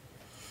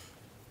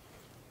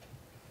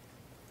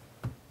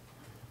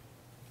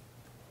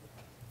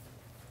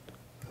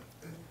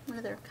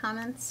 other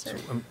comments or?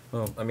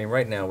 Well, I mean,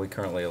 right now, we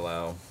currently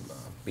allow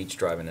beach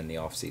driving in the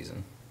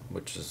off-season,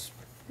 which is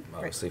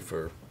obviously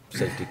for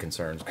safety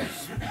concerns,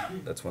 because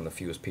that's when the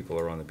fewest people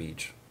are on the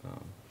beach.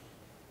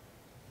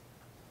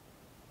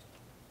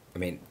 I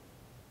mean,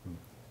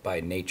 by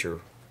nature,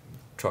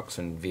 trucks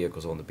and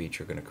vehicles on the beach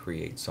are gonna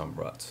create some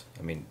ruts.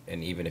 I mean,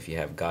 and even if you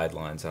have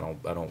guidelines,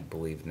 I don't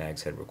believe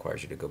Nags Head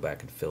requires you to go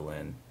back and fill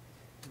in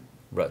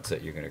ruts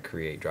that you're gonna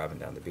create driving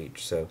down the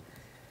beach. So,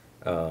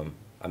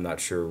 I'm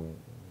not sure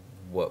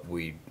what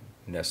we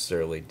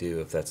necessarily do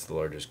if that's the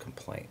largest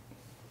complaint.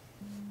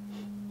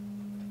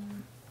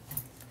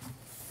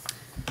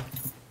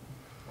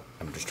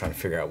 I'm just trying to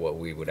figure out what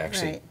we would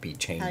actually Right. be How you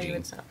changing.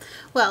 would solve.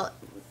 Well,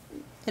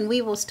 and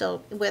we will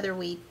still, whether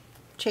we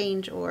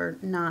change or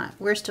not,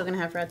 we're still gonna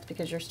have ruts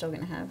because you're still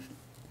gonna have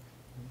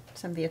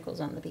some vehicles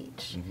on the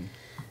beach.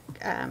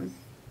 Mhm.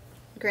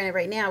 Granted,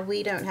 right now,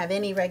 we don't have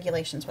any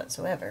regulations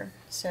whatsoever,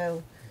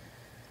 so,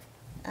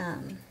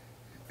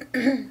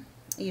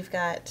 you've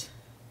got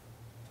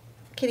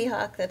Kitty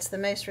Hawk, that's the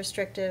most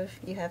restrictive,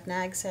 you have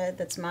Nags Head,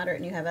 that's moderate,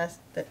 and you have us,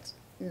 that's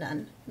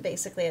none,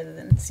 basically, other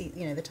than,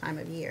 the time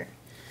of year.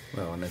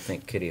 Well, and I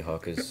think Kitty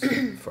Hawk is,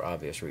 for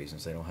obvious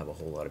reasons, they don't have a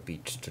whole lot of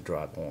beach to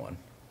drive on.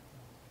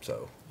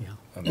 So, Yeah.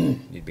 I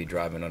mean, you'd be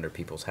driving under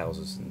people's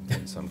houses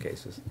in some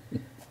cases.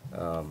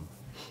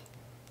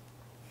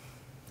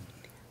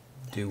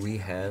 Do we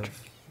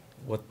have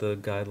what the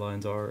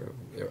guidelines are?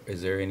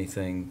 Is there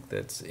anything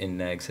that's in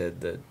Nags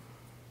Head that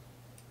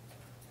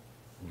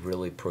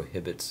really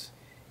prohibits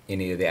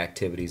any of the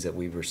activities that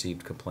we've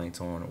received complaints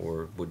on,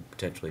 or would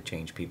potentially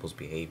change people's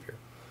behavior?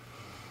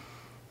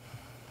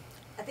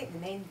 I think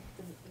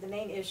the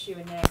main issue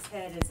in Nags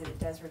Head is that it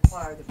does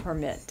require the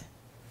permit.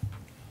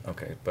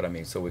 Okay, but I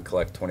mean, so we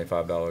collect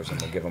 $25 and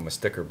we give them a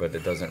sticker, but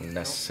it doesn't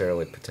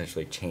necessarily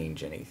potentially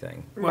change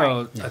anything.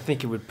 Well, I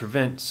think it would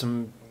prevent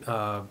some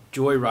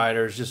joy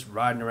riders just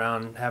riding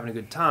around having a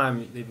good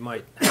time. They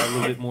might have a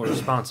little bit more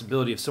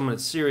responsibility. If someone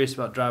is serious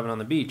about driving on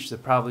the beach, they're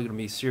probably going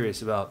to be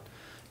serious about,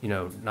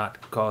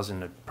 not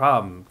causing a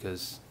problem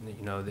because, they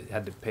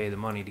had to pay the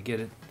money to get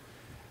it.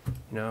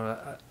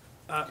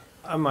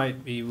 I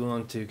might be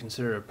willing to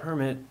consider a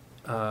permit,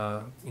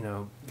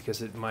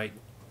 because it might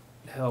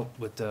help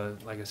with the,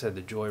 like I said,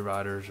 the joy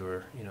riders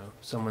or,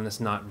 someone that's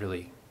not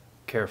really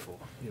careful,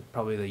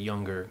 probably the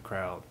younger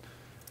crowd.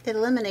 It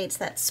eliminates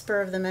that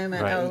spur of the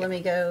moment, Right. oh, let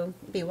me go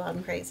be wild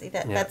and crazy.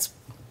 Yeah. That's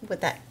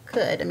what that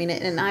could. I mean,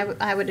 and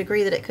I would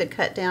agree that it could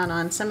cut down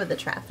on some of the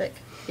traffic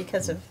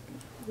because of,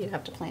 you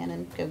have to plan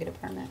and go get a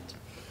permit.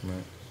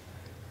 Right.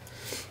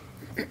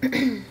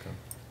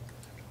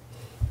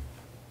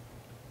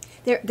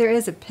 There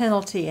is a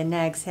penalty in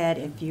Nags Head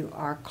if you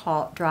are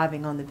caught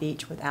driving on the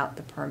beach without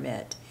the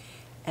permit.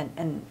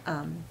 And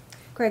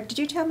Greg, did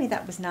you tell me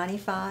that was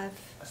 95?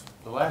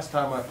 The last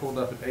time I pulled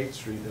up at 8th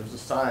Street, there was a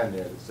sign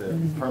there that said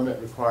permit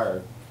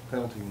required,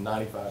 penalty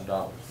 $95.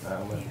 Now, I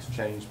don't know if it's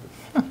changed,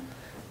 but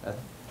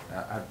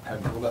I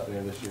haven't pulled up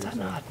there this year. That's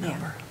so- an odd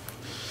number.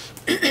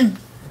 but,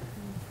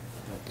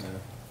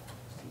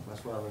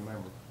 that's what I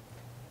remember.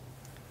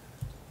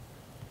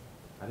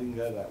 I didn't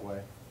go that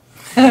way.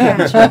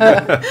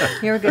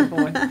 You're a good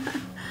boy. I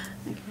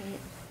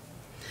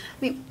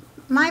mean,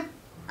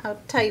 I'll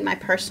tell you my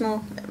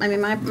personal,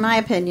 my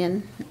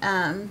opinion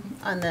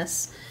on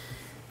this.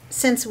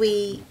 Since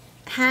we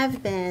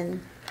have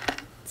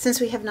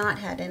not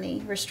had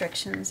any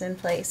restrictions in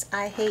place,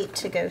 I hate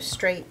to go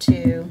straight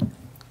to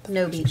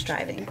no beach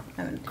driving.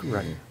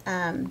 Right.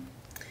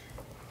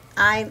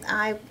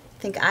 I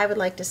think I would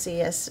like to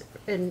see us,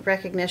 in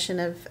recognition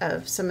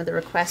of some of the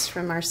requests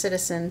from our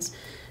citizens,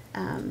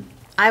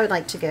 I would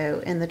like to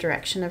go in the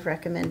direction of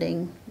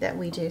recommending that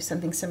we do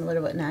something similar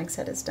to what Nags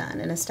Head has done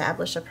and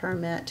establish a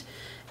permit.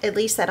 At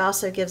least that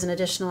also gives an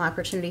additional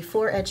opportunity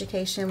for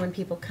education when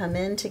people come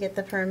in to get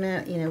the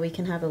permit. We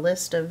can have a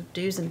list of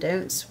do's and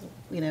don'ts,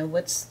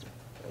 what's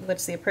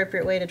the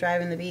appropriate way to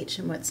drive in the beach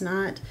and what's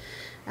not.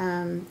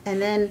 And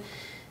then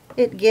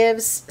it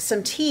gives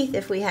some teeth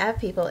if we have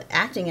people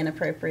acting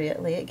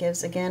inappropriately. It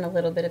gives, again, a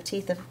little bit of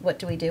teeth of what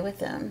do we do with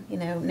them.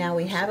 Now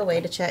we have a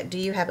way to check, do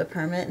you have a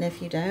permit? And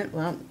if you don't,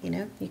 well,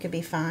 you could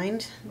be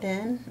fined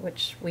then,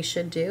 which we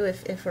should do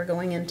if we're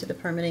going into the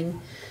permitting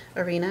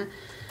arena.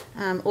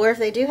 Or if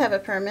they do have a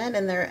permit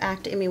and they're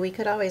acting, I mean, we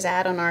could always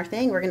add on our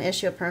thing, we're gonna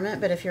issue a permit,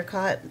 but if you're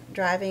caught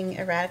driving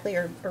erratically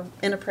or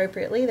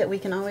inappropriately, that we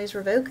can always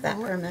revoke that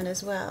permit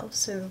as well.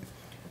 So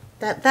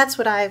that's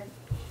what I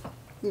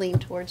lean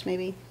towards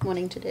maybe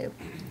wanting to do.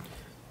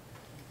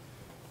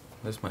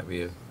 This might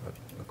be a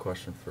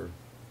question for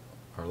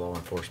our law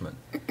enforcement.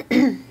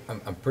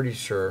 I'm pretty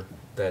sure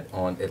that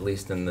on, at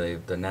least in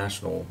the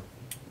national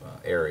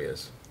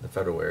areas, the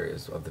federal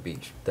areas of the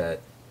beach, that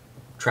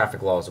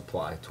traffic laws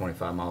apply.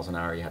 25 miles an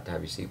hour, you have to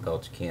have your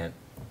seatbelts. You can't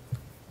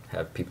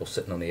have people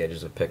sitting on the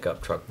edges of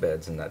pickup truck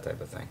beds and that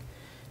type of thing.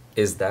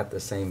 Is that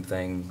the same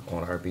thing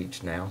on our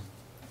beach now?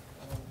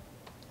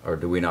 Or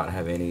do we not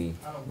have any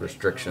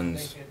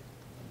restrictions?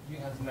 You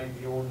have to make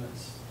the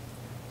ordinance.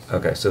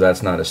 Okay, so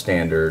that's not a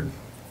standard,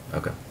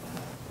 okay.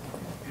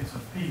 It's a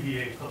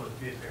PVA, public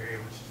vehicle area,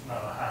 which is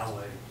not a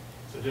highway,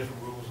 so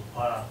different rules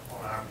apply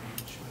on our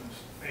beach when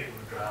it's able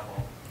to drive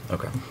on.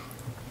 Okay.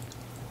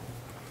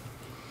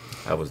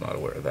 I was not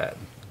aware of that.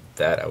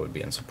 That I would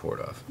be in support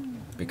of.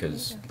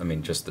 Because, I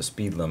mean, just the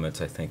speed limits,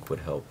 I think,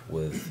 would help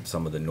with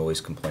some of the noise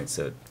complaints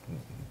that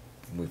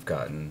we've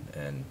gotten,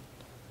 and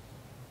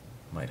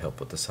might help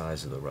with the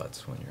size of the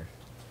ruts when you're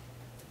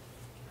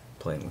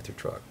playing with your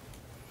truck.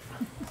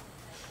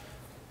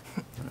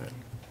 Alright.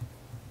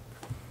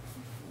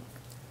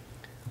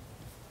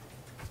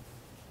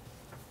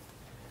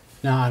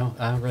 No,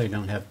 I really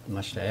don't have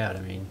much to add. I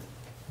mean,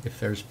 if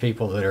there's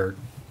people that are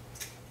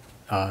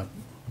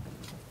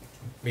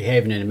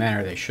behaving in a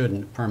manner they shouldn't,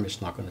 the permit's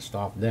not gonna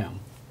stop them.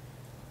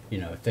 You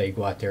know, if they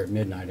go out there at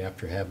midnight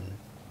after having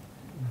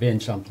been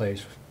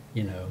someplace,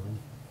 you know,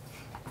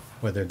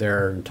 whether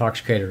they're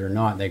intoxicated or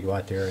not, they go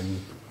out there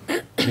and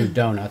do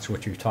donuts,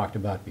 which we've talked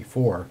about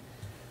before.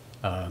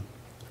 In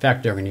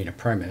fact, they're gonna need a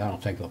permit. I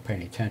don't think they'll pay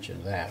any attention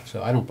to that.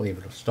 So I don't believe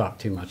it'll stop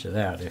too much of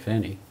that, if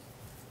any.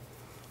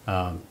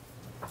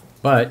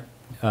 But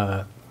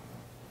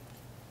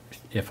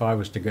if I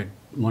was to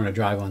want to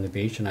drive on the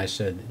beach and I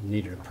said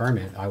needed a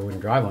permit, I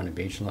wouldn't drive on the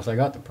beach unless I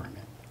got the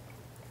permit.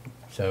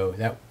 So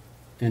that,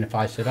 and if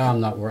I said, oh,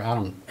 I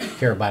don't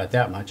care about it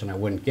that much, and I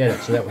wouldn't get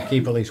it, so that would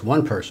keep at least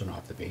one person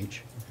off the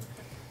beach.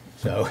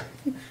 So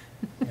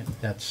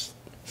that's,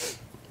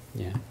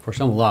 yeah, of course,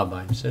 I'm a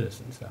law-abiding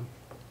citizen, so.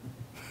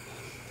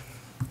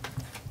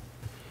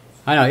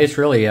 I know, it's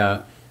really,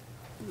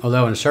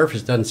 although on the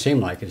surface it doesn't seem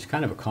like it, it's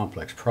kind of a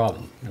complex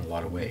problem in a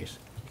lot of ways.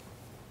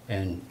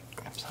 And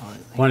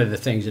one of the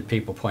things that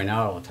people point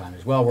out all the time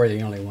is, well, we're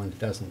the only one that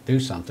doesn't do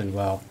something.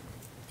 Well,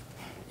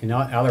 you know,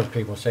 other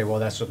people say, well,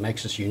 that's what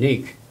makes us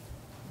unique,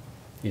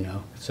 you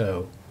know,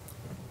 so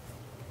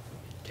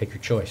take your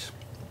choice.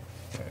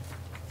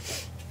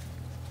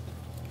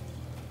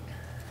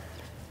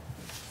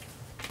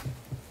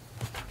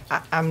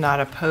 I'm not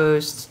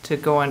opposed to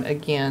going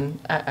again.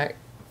 I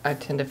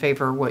tend to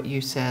favor what you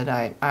said.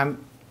 I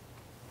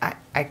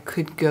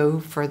could go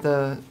for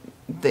the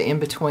in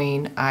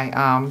between.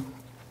 I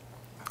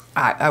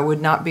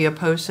would not be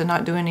opposed to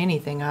not doing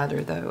anything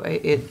either, though.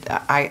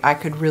 I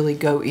could really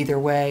go either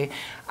way.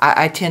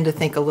 I tend to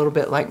think a little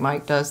bit like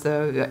Mike does,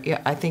 though.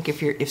 Yeah, I think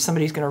if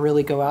somebody's going to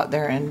really go out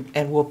there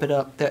and whoop it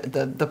up,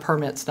 the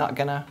permit's not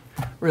going to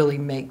really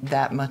make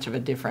that much of a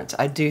difference.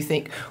 I do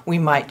think we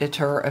might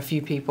deter a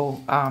few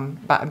people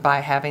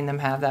by having them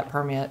have that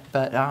permit,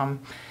 but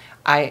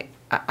I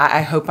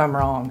hope I'm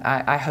wrong.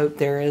 I hope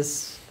there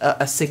is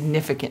a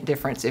significant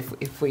difference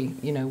if we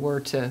were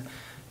to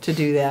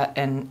do that,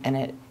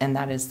 and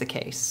that is the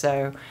case.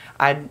 So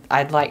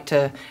I'd like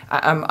to.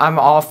 I'm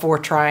all for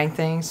trying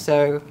things.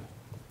 So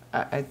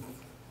I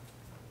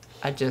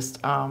just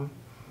I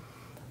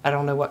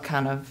don't know what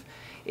kind of.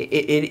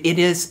 It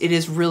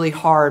is really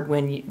hard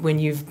when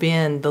you've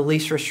been the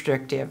least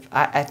restrictive.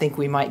 I think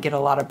we might get a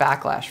lot of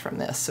backlash from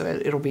this. So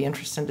it'll be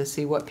interesting to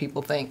see what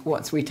people think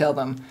once we tell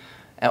them.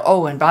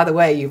 Oh, and by the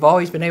way, you've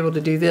always been able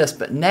to do this,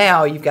 but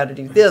now you've got to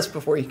do this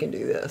before you can do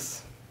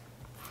this.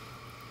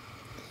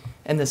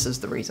 And this is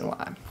the reason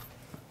why.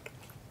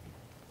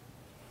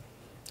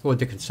 Would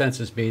the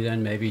consensus be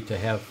then maybe to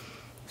have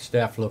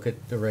staff look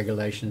at the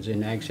regulations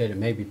in Ag State and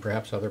maybe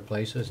perhaps other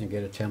places and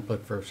get a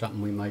template for something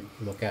we might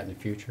look at in the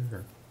future?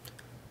 Or?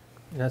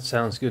 That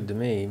sounds good to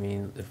me. I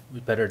mean,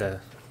 it's better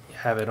to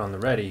have it on the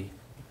ready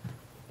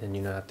and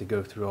you not have to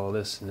go through all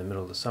this in the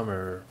middle of the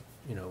summer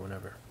or,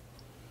 whenever.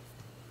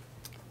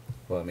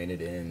 Well, I mean,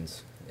 it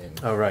ends in.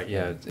 Oh, right,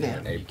 yeah. in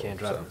April, You can't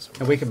drive so. in the summer.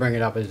 And we can bring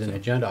it up as an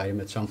agenda item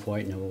at some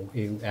point and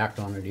we'll act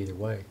on it either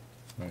way.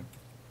 Right.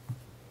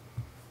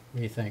 What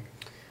do you think?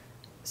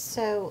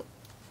 So,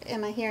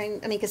 am I hearing,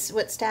 because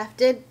what staff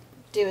did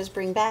do is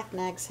bring back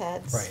Nags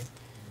Heads. Right.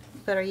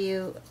 But are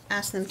you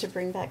asking them to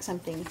bring back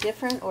something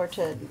different, or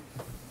to,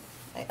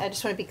 I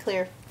just want to be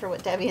clear for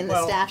what Debbie and the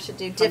Well, staff should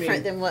do I different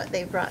mean- than what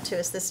they brought to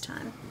us this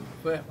time?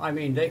 Well,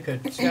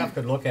 staff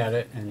could look at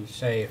it and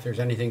say if there's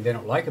anything they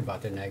don't like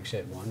about the Nags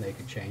Head one, they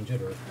could change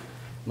it or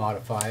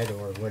modify it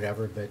or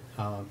whatever, but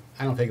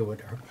I don't think it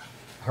would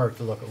hurt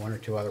to look at one or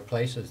two other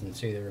places and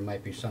see there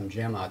might be some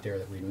gem out there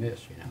that we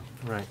miss,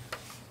 Right.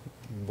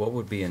 What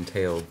would be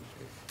entailed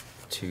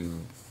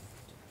to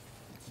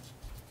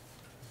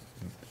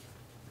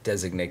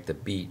designate the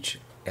beach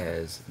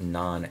as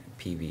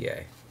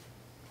non-PVA?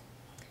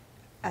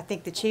 I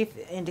think the chief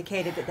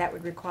indicated that that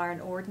would require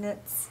an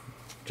ordinance.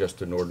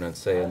 Just an ordinance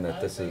saying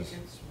that this I is,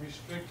 think it's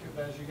restrictive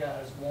as you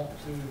guys want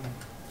to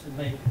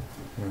make it,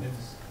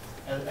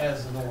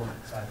 as an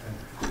ordinance, I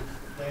think.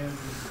 Dan, do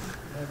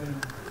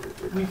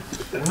you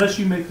have any? Unless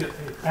you make it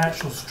an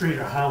actual street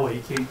or highway,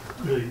 you can't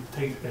really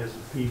take it as a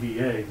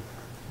PVA.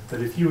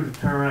 But if you were to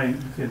turn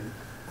around, you can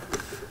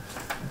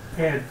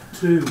add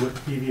to what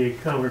the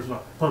PVA covers,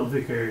 like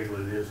public area,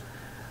 what it is.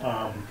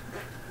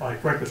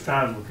 Like reckless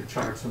driving, we could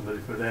charge somebody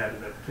for that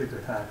at that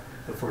particular time,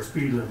 but for a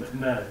speed limit,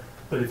 no.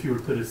 But if you were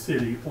to put a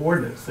city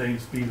ordinance saying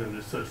speed limit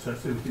is such,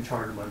 then we can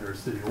charge them under a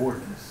city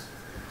ordinance.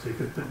 So you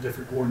could put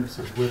different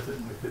ordinances with it,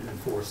 and we could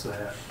enforce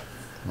that,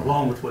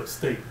 along with what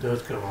state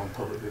does cover on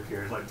public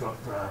areas, like drunk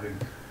driving,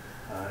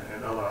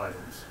 and other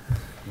items.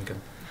 okay.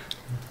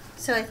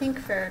 So I think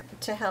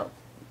to help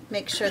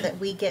make sure that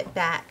we get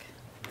back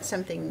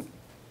something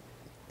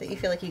that you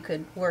feel like you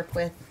could work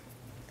with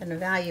and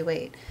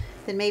evaluate,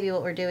 then maybe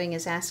what we're doing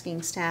is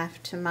asking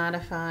staff to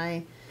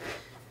modify,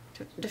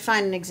 to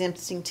define an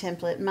existing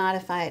template,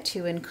 modify it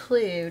to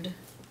include,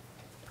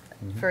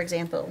 for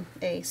example,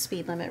 a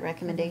speed limit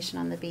recommendation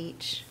on the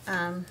beach.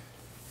 Some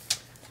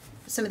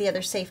of the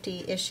other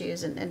safety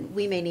issues, and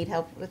we may need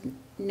help with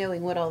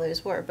knowing what all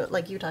those were, but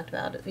like you talked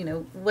about,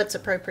 what's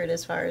appropriate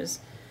as far as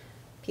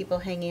people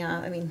hanging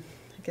out. I mean,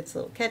 it gets a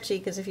little catchy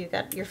because if you've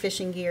got your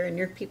fishing gear and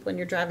your people and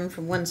you're driving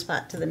from one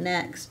spot to the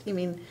next,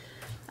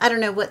 I don't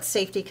know what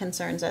safety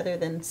concerns other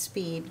than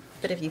speed,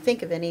 but if you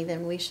think of any,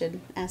 then we should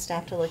ask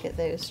staff to look at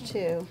those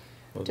too,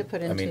 to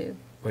put into.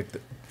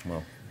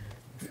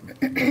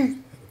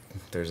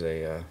 There's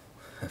a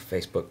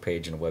Facebook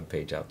page and a web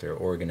page out there,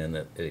 Oregon and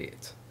the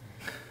Idiots.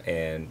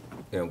 And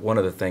one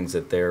of the things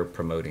that they're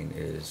promoting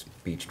is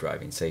beach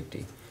driving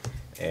safety.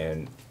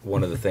 And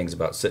one of the things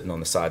about sitting on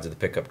the sides of the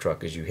pickup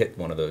truck is you hit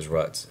one of those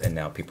ruts and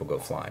now people go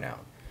flying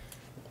out.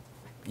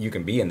 You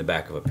can be in the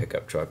back of a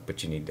pickup truck,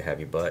 but you need to have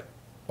your butt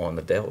on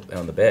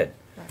the bed.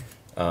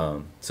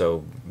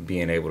 So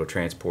being able to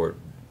transport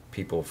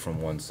people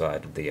from one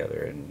side to the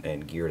other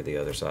and gear to the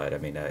other side,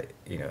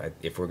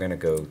 if we're going to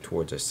go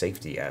towards a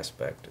safety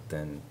aspect,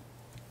 then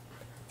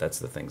that's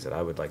the things that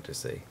I would like to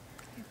see.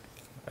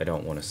 I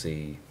don't want to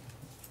see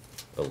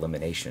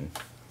elimination,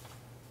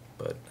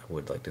 but I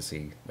would like to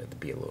see it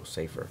be a little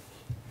safer.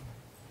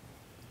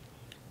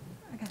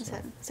 Is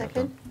that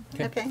good?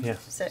 Okay. Yeah,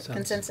 So sounds-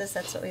 consensus,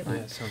 that's what we Yeah,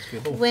 want. sounds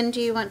good. When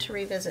do you want to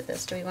revisit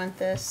this? Do we want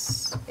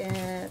this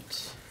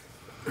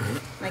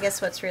I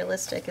guess what's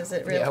realistic? Is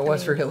it real? Yeah,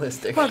 what's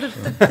realistic? Well, the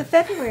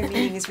February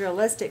meeting is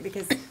realistic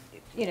because,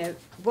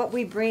 what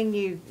we bring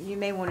you, you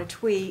may want to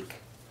tweak,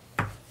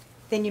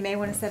 then you may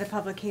want to set a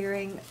public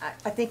hearing.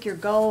 I think your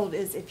goal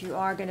is, if you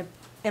are going to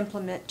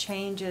implement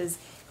changes,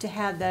 to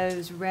have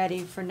those ready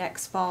for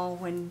next fall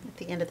when At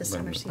the end of the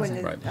summer When- season. when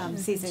the Right.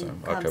 season So,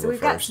 comes. So October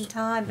we've got 1st. some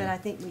time, but I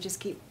think we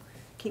just keep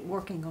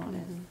working on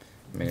it.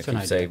 I mean, It's if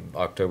an you say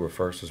October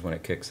 1st is when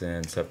it kicks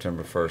in,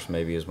 September 1st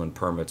maybe is when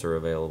permits are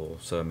available.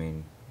 So,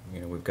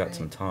 we've got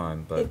some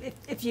time, but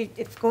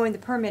If going the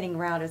permitting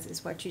route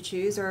is what you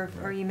choose, or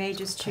you may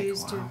just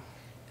choose to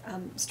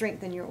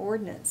strengthen your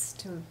ordinance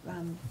to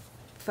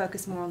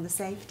focus more on the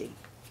safety.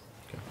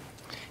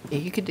 Yeah,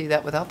 you could do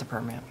that without the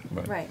permit.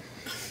 Right.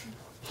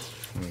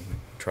 we can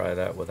try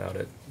that without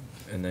it,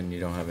 and then you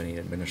don't have any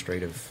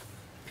administrative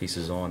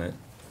pieces on it.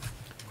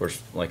 Of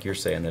course, like you're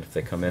saying, that if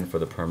they come in for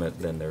the permit,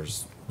 then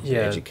there's an Yeah.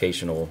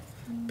 educational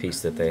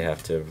piece that they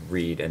have to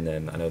read, and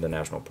then I know the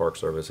National Park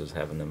Service is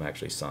having them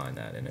actually sign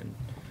that, and then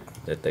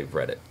that they've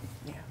read it.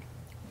 Yeah.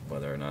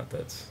 Whether or not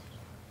that's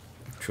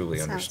truly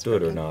Sounds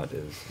understood or wicked. not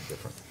is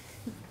different.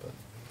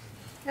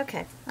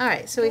 Okay, all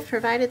right, so we've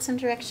provided some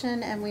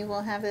direction, and we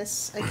will have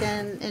this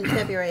again in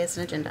February as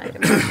an agenda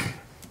item.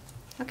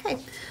 Okay,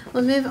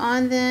 we'll move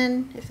on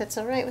then, if that's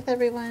all right with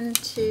everyone,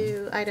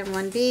 to item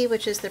 1B,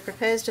 which is the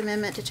proposed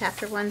amendment to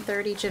Chapter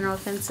 130, General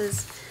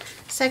Offenses,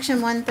 Section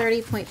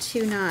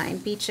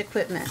 130.29, Beach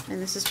Equipment. And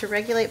this is to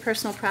regulate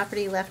personal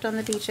property left on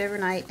the beach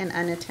overnight and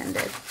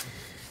unattended.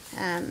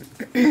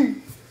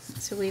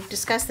 So we've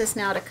discussed this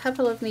now at a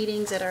couple of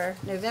meetings. At our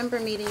November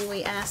meeting,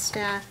 we asked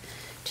staff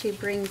to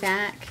bring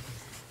back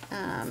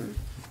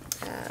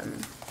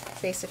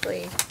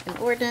basically an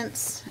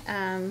ordinance,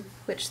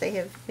 which they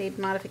have made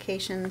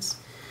modifications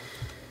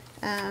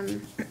to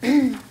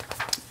an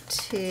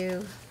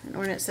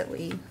ordinance that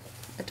we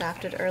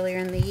adopted earlier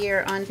in the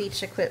year on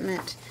beach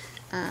equipment,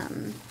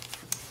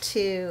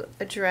 to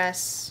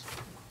address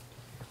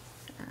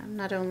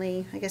not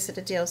only, I guess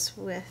it deals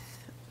with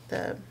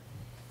the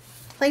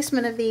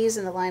placement of these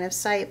in the line of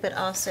sight, but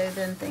also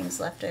then things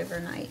left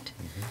overnight.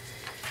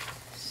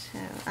 So,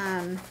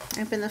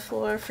 open the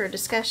floor for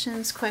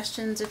discussions,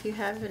 questions, if you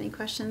have any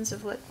questions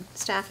of what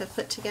staff have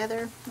put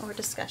together, or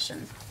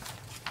discussion.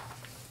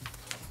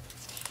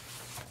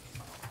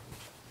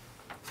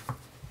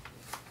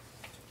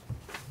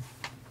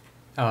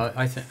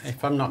 I think,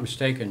 if I'm not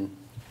mistaken,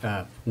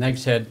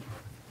 Negs had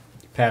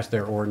passed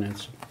their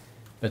ordinance,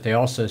 but they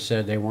also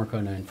said they weren't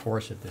going to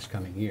enforce it this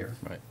coming year.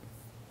 Right.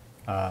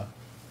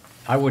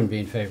 I wouldn't be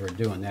in favor of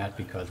doing that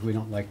because we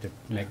don't like to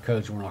make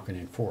codes we're not going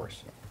to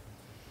enforce.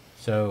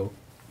 So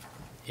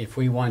if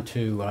we want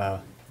to,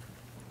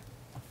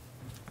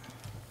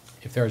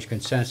 if there's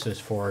consensus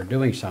for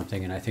doing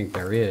something, and I think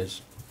there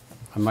is,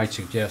 I might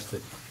suggest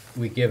that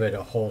we give it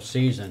a whole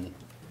season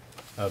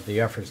of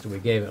the efforts that we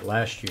gave it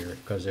last year,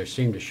 because they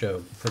seem to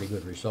show pretty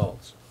good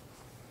results.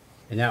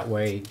 And that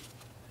way,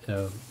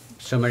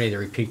 so many of the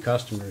repeat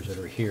customers that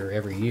are here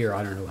every year,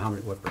 I don't know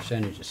what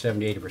percentage,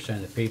 70, 80%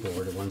 of the people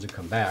are the ones that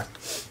come back.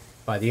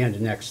 By the end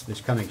of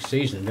this coming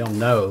season, they'll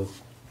know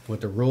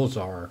what the rules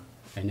are,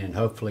 and then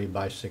hopefully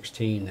by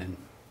 16, then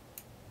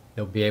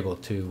they'll be able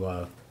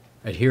to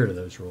adhere to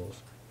those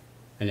rules.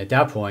 And at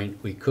that point,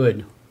 we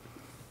could,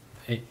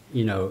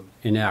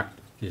 enact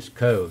this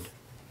code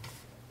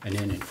and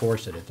then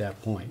enforce it at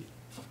that point.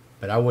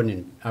 But I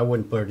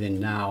wouldn't put it in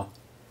now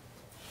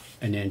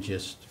and then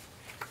just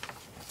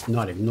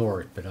not ignore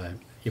it. But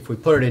if we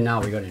put it in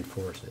now, we got to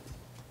enforce it.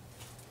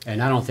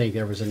 And I don't think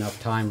there was enough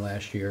time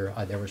last year.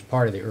 There was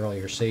part of the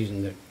earlier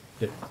season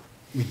that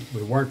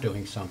we weren't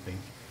doing something.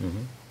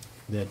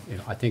 That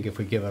I think if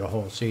we give it a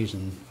whole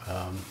season,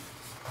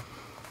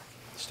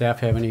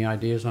 staff have any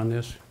ideas on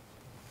this?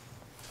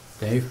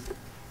 Dave,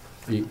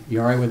 you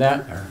all right with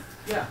that? Or?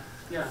 Yeah.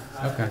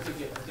 Okay. I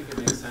think it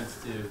makes sense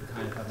to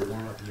kind of have a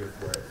warm-up year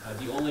for it.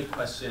 The only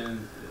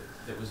question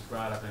that was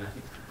brought up, and I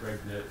think Greg,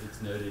 it's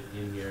noted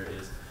in here,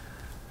 is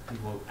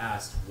people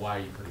asked, why are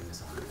you putting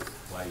this on?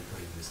 Why are you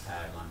putting this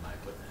tag on my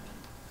equipment?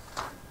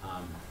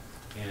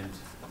 And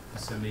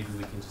so maybe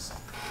we can just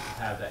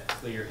have that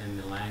clear in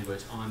the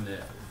language on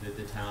that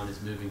the town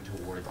is moving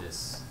toward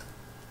this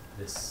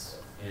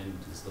and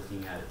is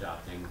looking at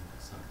adopting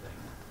something.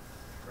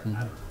 I don't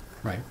know.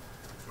 Right.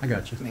 I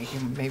got you.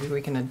 Maybe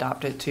we can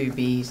adopt it to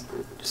be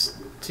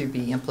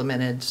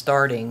implemented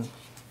starting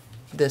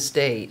this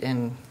date,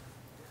 and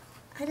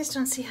I just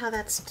don't see how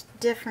that's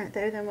different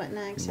though than what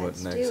NAGSAD's What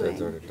NAGSAD's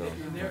doing. already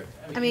done.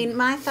 I mean,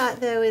 my thought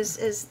though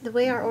is the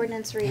way our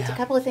ordinance reads, a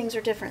couple of things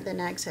are different than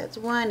NAGSAD's.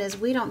 One is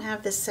we don't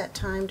have this set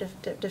time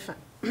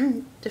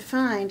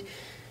defined.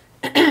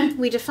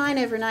 We define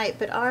overnight,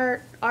 but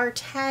our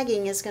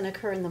tagging is going to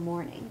occur in the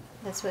morning.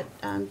 That's what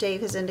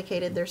Dave has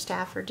indicated their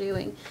staff are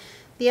doing.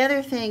 The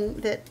other thing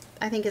that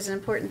I think is an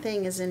important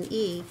thing is in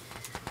E,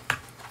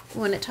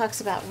 when it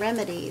talks about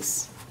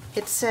remedies,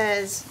 it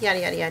says yada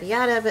yada yada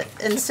yada, but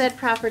and said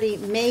property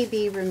may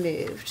be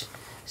removed.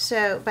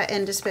 So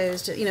and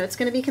disposed of, it's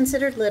going to be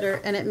considered litter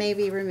and it may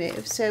be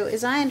removed. So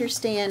as I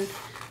understand,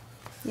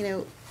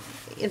 and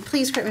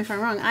please correct me if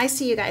I'm wrong, I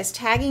see you guys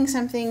tagging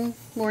something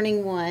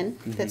morning 1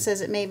 that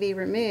says it may be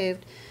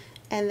removed,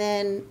 and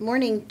then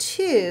morning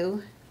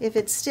 2, if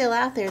it's still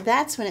out there,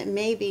 that's when it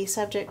may be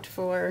subject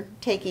for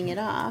taking it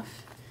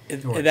off.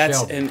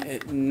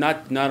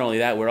 Not only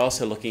that, we're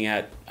also looking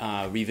at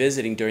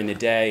revisiting during the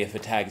day if a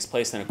tag is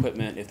placed on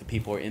equipment, if the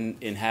people are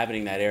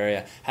inhabiting that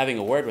area, having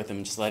a word with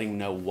them, just letting them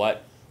know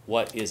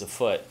what is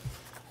afoot.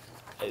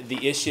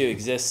 The issue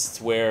exists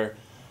where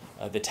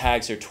the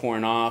tags are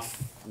torn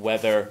off,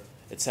 weather,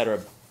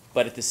 etc.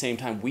 But at the same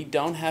time, we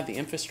don't have the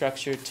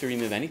infrastructure to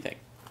remove anything.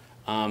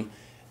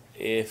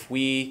 If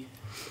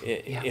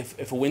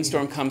a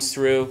windstorm comes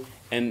through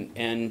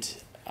and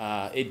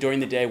during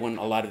the day when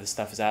a lot of the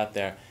stuff is out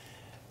there,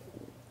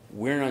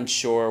 we're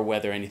unsure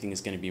whether anything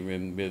is going to be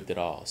removed at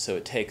all. So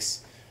it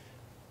takes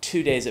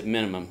 2 days at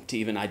minimum to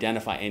even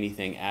identify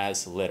anything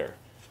as litter.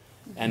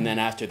 And then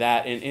after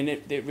that, and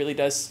it really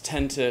does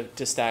tend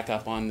to stack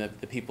up on the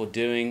people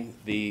doing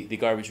the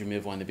garbage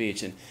removal on the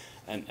beach.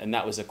 And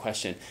that was a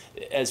question.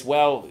 As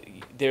well,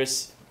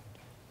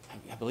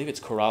 I believe it's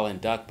Corolla and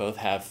Duck both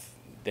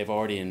they've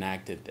already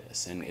enacted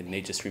this, and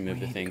they just remove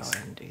the things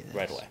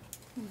right away.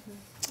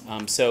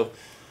 So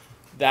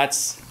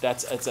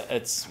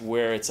it's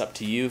where it's up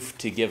to you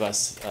to give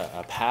us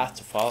a path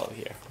to follow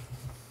here.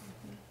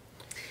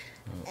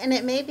 And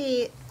it may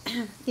be,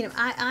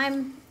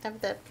 I'm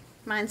of the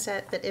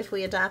mindset that if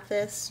we adopt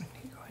this,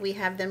 we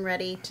have them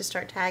ready to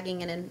start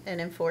tagging and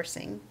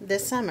enforcing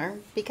this summer,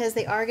 because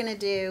they are going to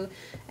do,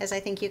 as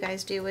I think you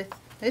guys do with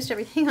most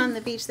everything on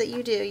the beach that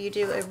you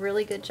do a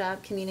really good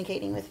job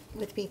communicating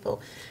with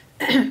people,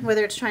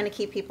 whether it's trying to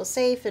keep people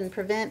safe and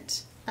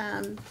prevent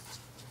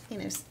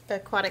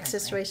aquatic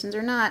situations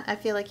or not. I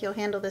feel like you'll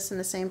handle this in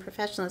the same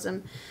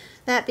professionalism.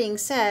 That being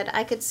said,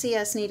 I could see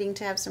us needing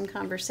to have some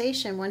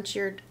conversation once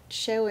you're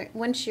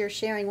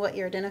sharing what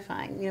you're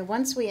identifying.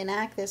 Once we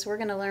enact this, we're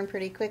going to learn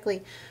pretty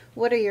quickly,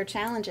 what are your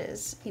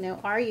challenges?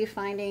 Are you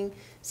finding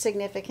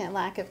significant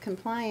lack of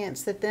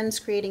compliance that then's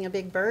creating a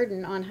big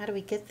burden on how do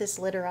we get this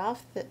litter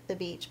off the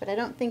beach? But I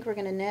don't think we're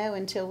going to know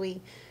until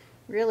we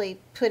really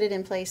put it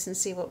in place and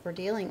see what we're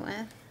dealing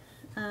with.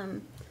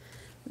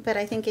 But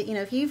I think,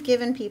 if you've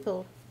given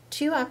people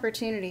 2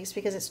 opportunities,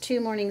 because it's 2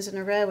 mornings in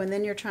a row, and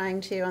then you're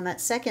trying to, on that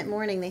second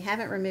morning, they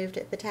haven't removed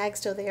it, the tag's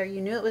still there,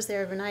 you knew it was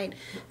there overnight,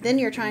 then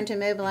you're trying to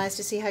mobilize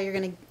to see how you're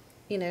going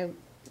to,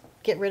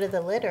 get rid of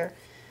the litter.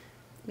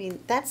 I mean,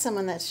 that's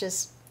someone that's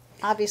just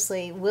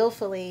obviously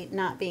willfully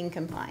not being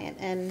compliant.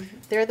 And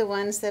they're the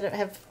ones that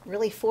have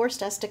really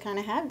forced us to kind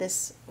of have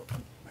this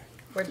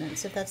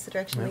ordinance, if that's the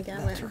direction we go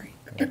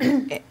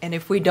with. And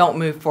if we don't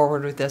move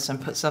forward with this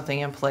and put something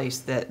in place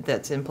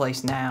that's in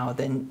place now,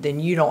 then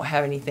you don't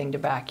have anything to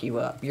back you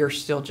up. You're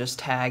still just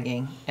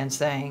tagging and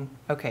saying,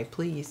 okay,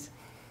 please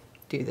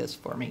do this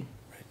for me.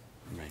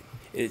 Right.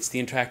 It's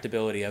the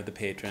intractability of the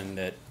patron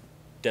that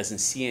doesn't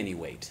see any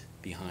weight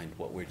behind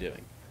what we're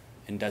doing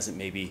and doesn't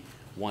maybe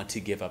want to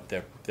give up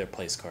their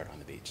place card on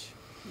the beach.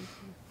 I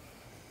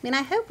mean,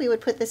 I hope we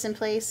would put this in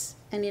place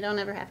and you don't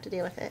ever have to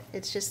deal with it.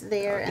 It's just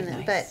there, and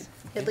then, but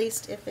at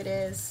least if it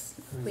is,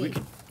 We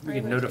could are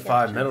able to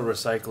notify get- metal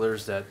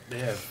recyclers that they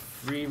have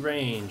free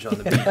range on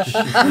the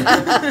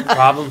beach.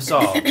 Problem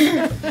solved,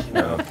 you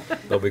know?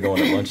 They'll be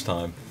going at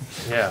lunchtime.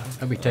 Yeah.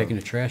 I'll be taking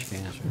the trash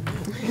cans.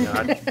 You know,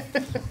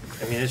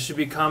 I mean, it should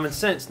be common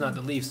sense not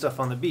to leave stuff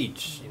on the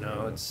beach, you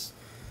know, it's,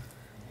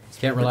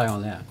 Can't rely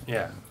on that.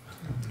 yeah.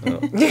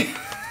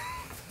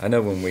 I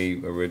know when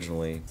we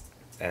originally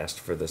asked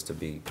for this to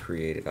be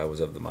created, I was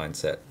of the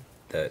mindset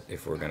that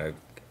if we're gonna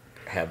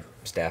have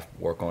staff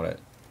work on it,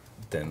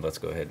 then let's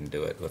go ahead and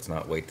do it. Let's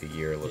not wait the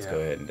year, let's go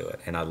Yeah. ahead and do it.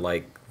 And I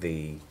like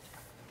the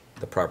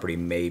property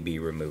may be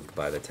removed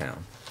by the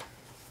town.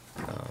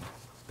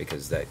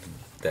 Because that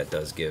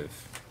does give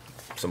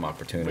some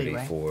opportunity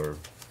Leeway. for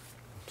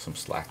some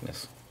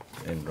slackness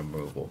in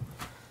removal.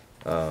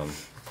 Now,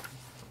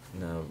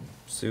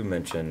 Sue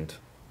mentioned,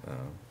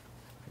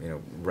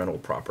 rental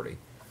property,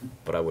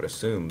 but I would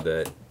assume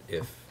that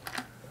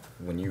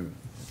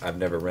I've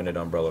never rented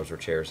umbrellas or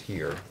chairs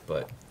here,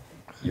 but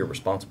you're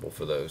responsible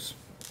for those.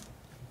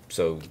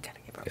 So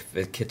if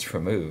it gets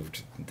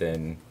removed,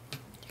 then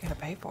You gotta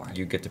pay for it.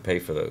 you get to pay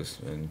for those.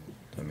 And,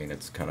 I mean,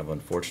 it's kind of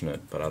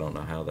unfortunate, but I don't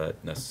know how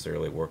that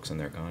necessarily works in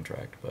their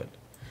contract, but.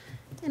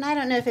 And I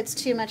don't know if it's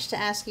too much to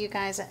ask you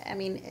guys. I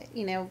mean,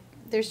 you know,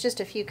 there's just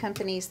a few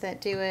companies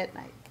that do it.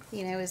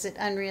 You know, is it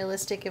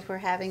unrealistic if we're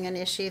having an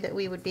issue that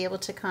we would be able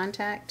to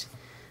contact,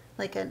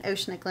 like an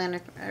Ocean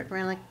Atlantic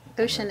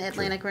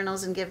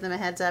Rentals, and give them a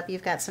heads up?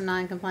 You've got some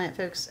non-compliant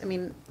folks. I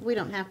mean, we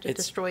don't have to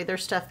It's- destroy their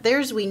stuff.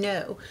 Theirs, we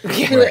know who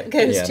Right. it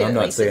goes Yeah, and to. I'm At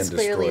not least saying it's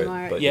destroy clearly it,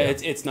 marked. but- Yeah, yeah.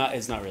 it's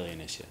not really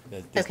an issue.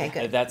 Okay,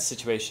 good. That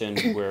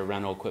situation where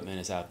rental equipment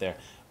is out there,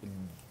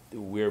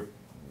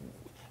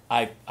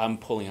 I'm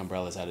pulling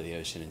umbrellas out of the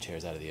ocean and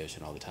chairs out of the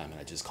ocean all the time, and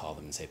I just call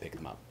them and say pick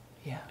them up.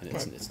 Yeah. And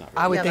it's not.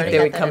 I would Yeah, think already they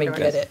got would that come and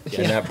endorsed. get it.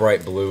 And that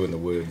bright blue in the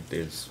wood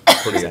is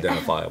pretty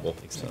identifiable,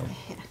 so.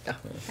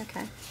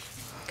 Okay,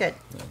 good.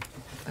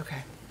 Okay.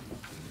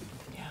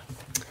 Yeah.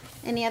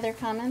 Any other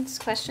comments,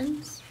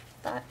 questions,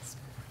 thoughts?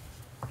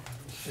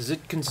 Is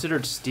it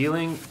considered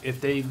stealing if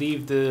they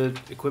leave the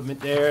equipment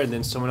there and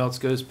then someone else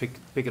goes pick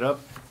it up?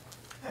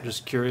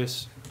 Just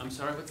curious. I'm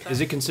sorry, what's that? Is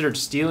it considered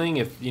stealing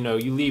if, you know,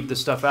 you leave the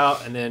stuff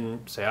out and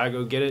then say, I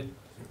go get it?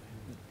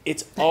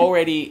 It's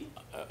already,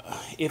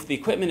 if the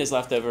equipment is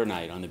left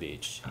overnight on the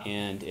beach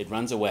and it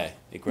runs away,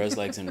 it grows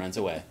legs and runs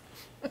away,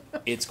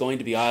 it's going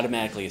to be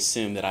automatically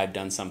assumed that I've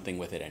done something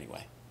with it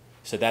anyway.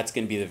 So that's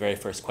going to be the very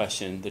first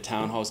question. The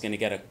town hall is going to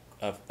get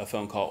a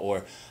phone call,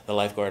 or the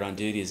lifeguard on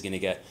duty is going to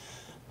get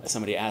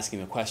somebody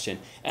asking a question,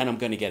 and I'm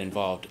going to get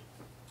involved.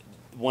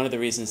 One of the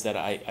reasons that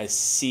I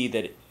see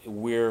that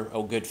we're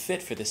a good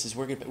fit for this is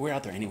we're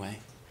out there anyway.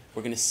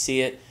 We're going to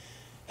see it.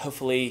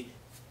 Hopefully,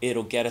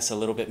 it'll get us a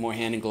little bit more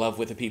hand in glove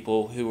with the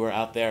people who are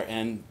out there,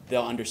 and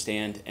they'll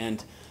understand.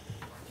 And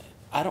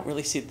I don't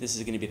really see that this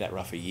is going to be that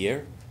rough a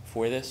year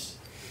for this.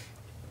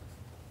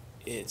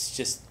 It's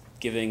just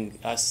giving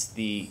us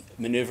the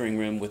maneuvering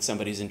room with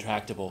somebody who's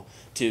intractable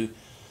to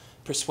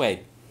persuade,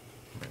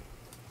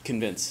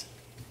 convince.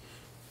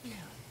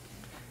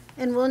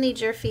 And we'll need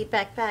your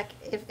feedback back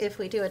if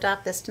we do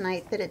adopt this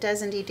tonight, that it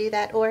does indeed do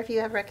that, or if you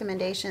have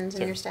recommendations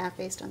in your Certainly. staff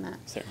based on that.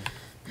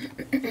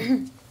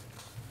 Certainly.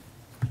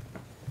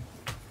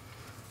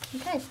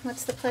 Okay,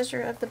 what's the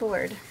pleasure of the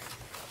board?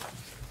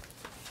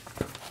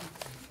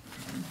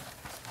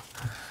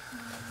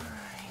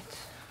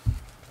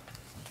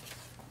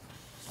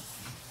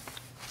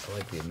 I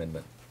like the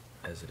amendment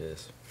as it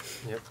is.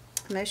 Yep.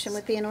 A motion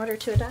would be in order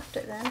to adopt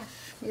it then,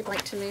 if you'd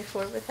like to move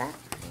forward with that.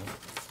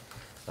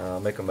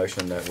 Make a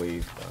motion that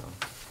we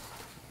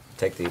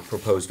take the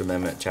proposed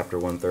amendment, Chapter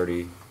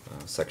 130,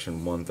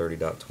 Section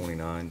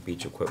 130.29,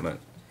 beach equipment,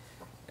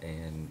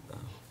 and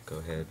go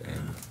ahead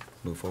and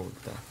move forward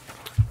with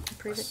that.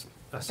 Approve it.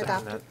 I second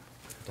Adopt that. it.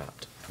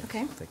 Adopt.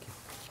 Okay. Thank you.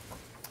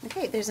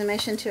 Okay, there's a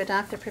motion to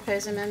adopt the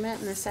proposed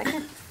amendment in a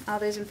second. All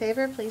those in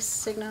favor, please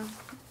signal.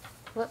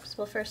 Whoops,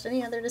 well, first,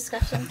 any other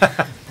discussion?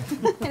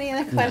 Any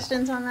other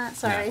questions on that?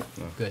 Sorry.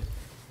 Good.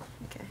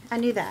 Okay, I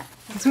knew that.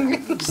 That's right.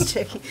 I'm just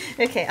joking.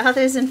 Okay, all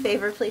those in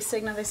favor, please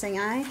signal by saying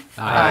aye.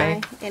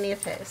 Aye. Any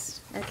opposed?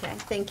 Okay,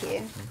 thank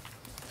you.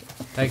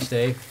 Thanks,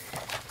 Dave.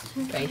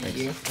 Thank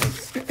you.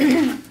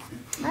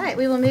 All right,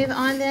 we will move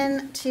on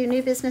then to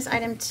new business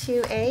item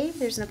 2A.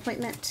 There's an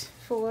appointment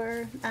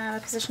for a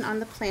position on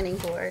the planning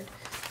board.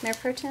 Mayor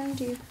Pro Tem,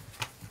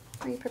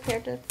 are you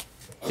prepared to?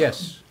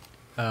 Yes.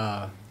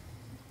 Oh,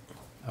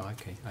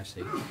 okay, I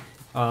see.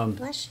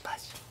 Bless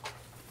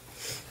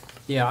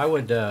Yeah, I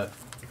would,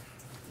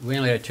 we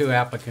only had 2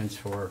 applicants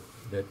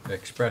that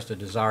expressed a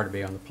desire to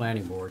be on the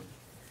planning board.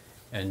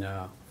 And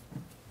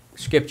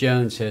Skip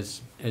Jones has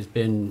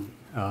been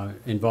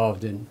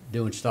involved in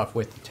doing stuff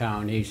with the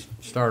town. He's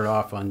started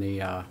off on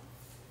the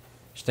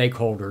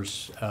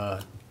stakeholders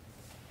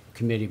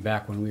committee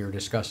back when we were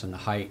discussing the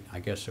height. I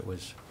guess it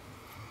was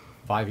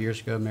 5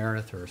 years ago,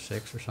 Meredith, or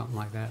 6 or something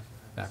like that,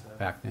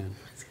 back then.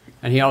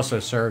 And he also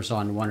serves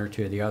on 1 or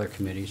 2 of the other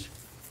committees.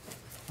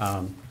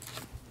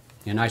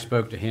 And I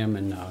spoke to him,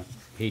 and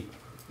he'd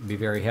be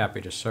very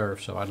happy to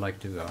serve, so I'd like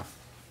to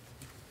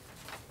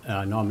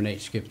nominate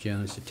Skip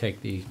Jones to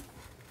take the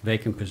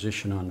vacant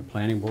position on the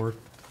planning board.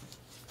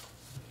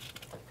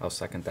 I'll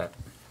second that.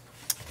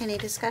 Any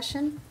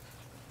discussion?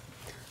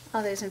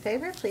 All those in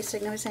favor, please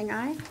signal by saying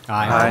aye.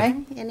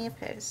 Aye. Any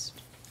opposed?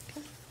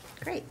 Okay,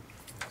 great.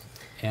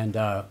 And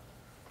the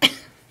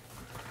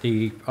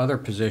other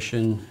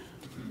position,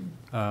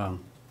 oh,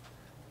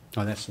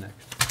 that's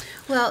next.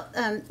 Well,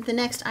 the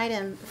next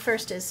item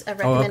first is a Oh,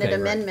 okay, recommended right.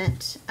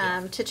 amendment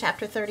to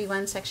Chapter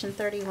 31, Section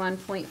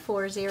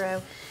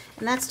 31.40,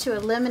 and that's to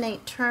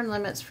eliminate term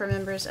limits for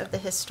members of the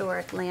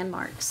Historic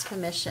Landmarks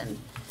Commission.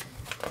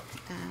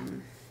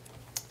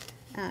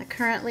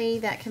 Currently,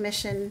 that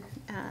commission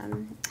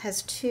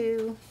has a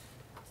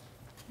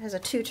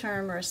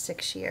 2-term or a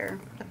 6-year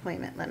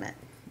appointment limit.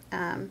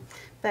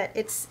 But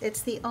it's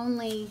the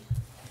only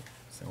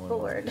It's the only one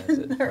board, that has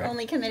it, or right.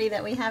 only committee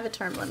that we have a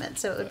term limit,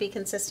 so it would be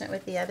consistent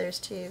with the others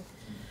to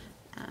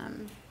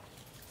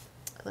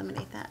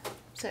eliminate that.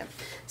 So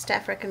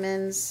staff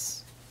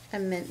recommends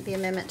the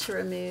amendment to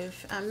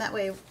remove, that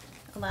way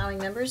allowing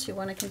members who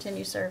want to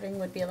continue serving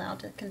would be allowed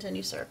to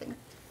continue serving.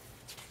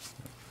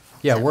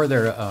 Yeah, So- were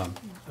there a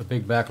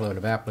big backload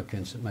of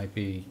applicants, it might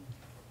be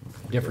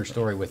a different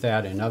story with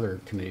that in other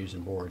committees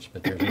and boards,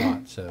 but there's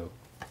not, so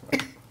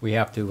we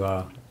have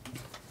to,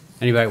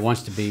 anybody that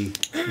wants to be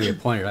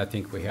reappointed, I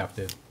think we have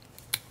to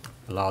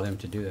allow them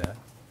to do that.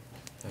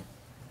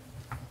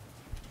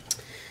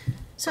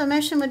 So a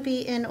motion would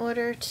be in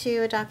order to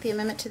adopt the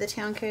amendment to the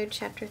Town Code,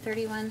 Chapter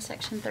 31,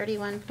 Section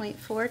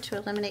 31.4, to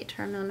eliminate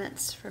term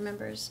limits for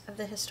members of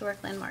the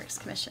Historic Landmarks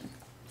Commission.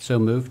 So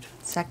moved?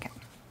 Second.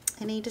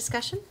 Any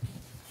discussion?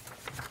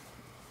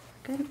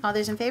 Good. All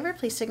those in favor,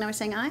 please signal by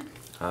saying aye.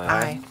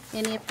 Aye.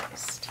 Any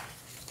opposed?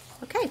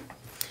 Okay.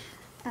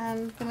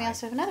 Then we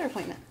also have another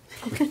appointment.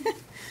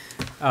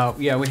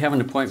 Yeah, we have an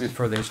appointment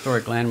for the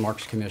Historic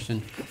Landmarks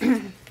Commission.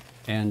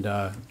 And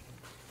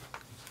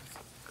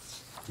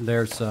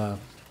there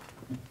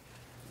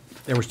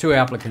was 2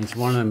 applicants.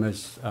 One of them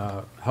is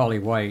Holly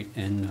White,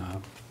 and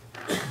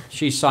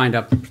she signed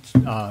up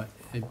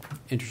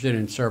interested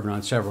in serving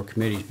on several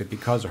committees, but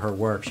because of her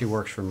work, she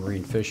works for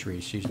Marine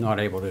Fisheries. She's not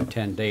able to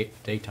attend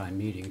daytime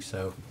meetings,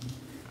 so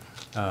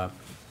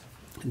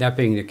that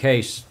being the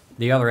case,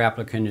 the other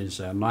applicant is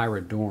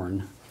Myra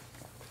Dorn.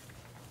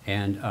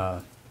 And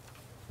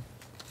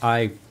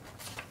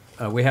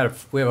we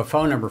have a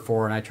phone number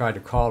for her, and I tried to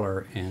call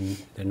her, and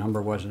the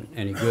number wasn't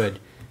any good.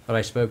 But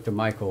I spoke to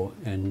Michael,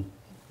 and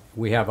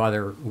we have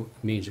other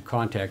means of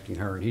contacting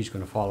her, and he's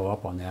going to follow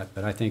up on that.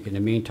 But I think in the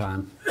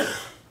meantime,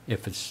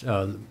 if it's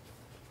the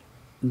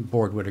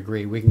board would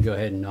agree, we can go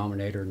ahead and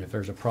nominate her, and if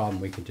there's a problem,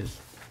 we can just,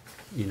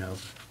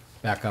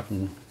 back up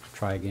and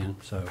try again.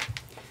 So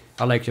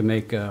I'd like to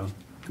make a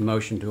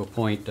motion to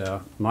appoint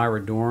Myra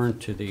Dorn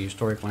to the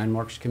Historic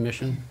Landmarks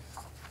Commission.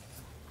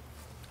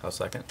 I'll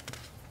second.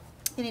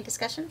 Any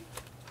discussion?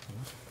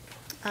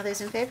 All those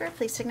in favor,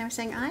 please signal by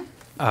saying aye.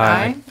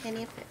 Aye.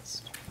 Any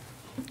opposed?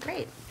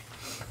 Great.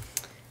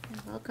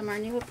 And welcome our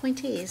new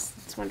appointees.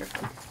 That's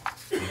wonderful.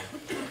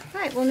 All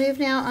right, we'll move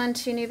now on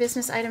to new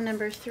business item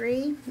number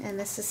 3, and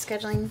this is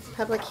scheduling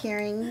public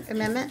hearing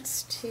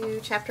amendments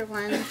to Chapter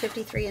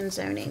 153 in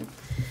zoning.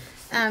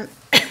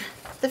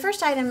 The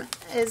first item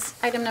is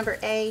item number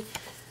A.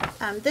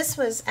 This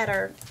was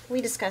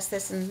we discussed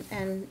this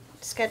and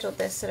scheduled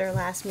this at our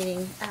last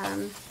meeting,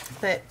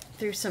 but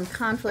through some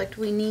conflict,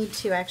 we need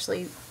to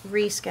actually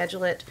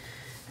reschedule it.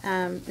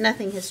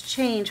 Nothing has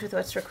changed with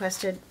what's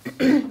requested.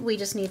 We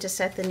just need to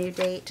set the new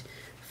date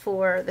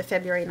for the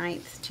February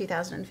 9th,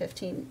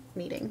 2015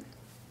 meeting.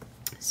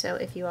 So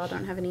if you all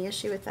don't have any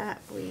issue with that,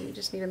 we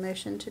just need a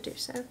motion to do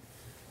so.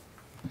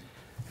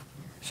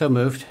 So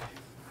moved.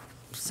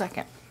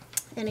 Second.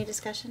 Any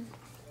discussion?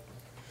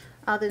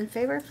 All those in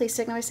favor, please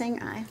signal by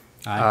saying aye.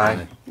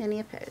 Aye.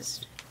 Any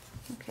opposed?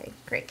 Okay,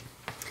 great.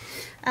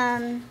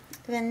 The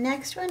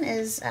next one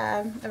is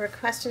a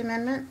requested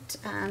amendment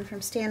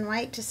from Stan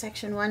White to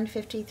Section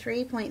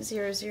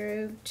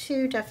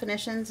 153.002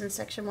 definitions and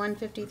Section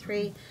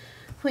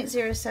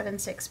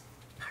 153.076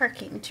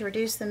 parking to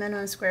reduce the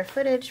minimum square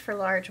footage for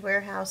large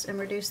warehouse and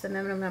reduce the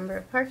minimum number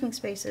of parking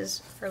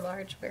spaces for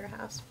large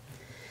warehouse.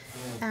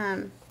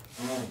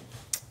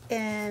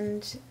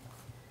 And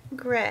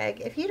Greg,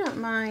 if you don't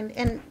mind,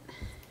 and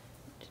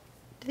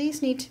do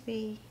these need to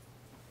be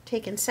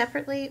taken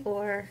separately,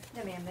 or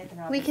I mean, they can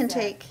all we be can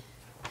set.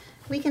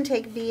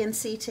 take B and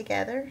C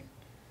together?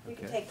 You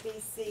can Okay. take B,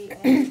 C,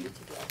 and D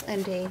together.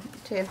 And D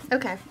too.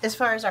 Okay, as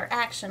far as our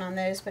action on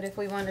those, but if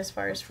we want, as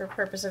far as for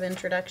purpose of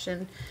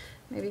introduction,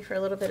 maybe for a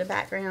little bit of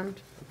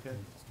background. Okay.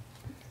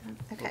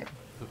 Okay.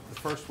 The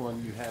first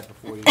one you had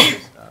before you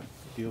is,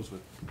 deals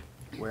with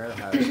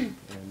warehouse and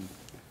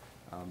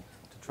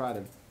to try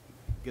to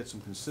get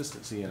some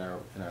consistency in our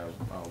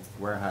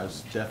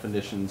warehouse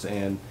definitions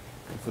and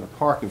for the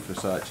parking for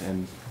such.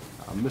 And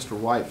Mr.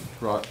 White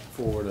brought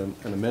forward an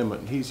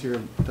amendment, and he's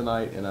here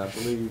tonight, and I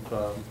believe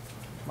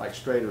Mike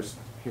Strader's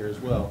here as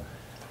well,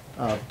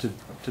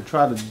 to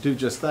try to do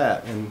just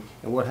that. And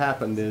what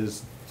happened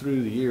is,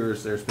 through the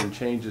years, there's been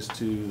changes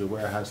to the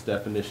warehouse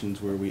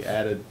definitions where we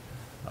added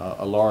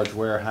a large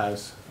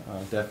warehouse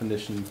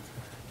definition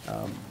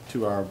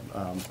to our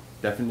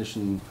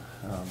definition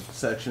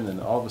section, and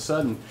all of a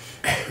sudden,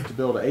 to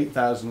build an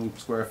 8,000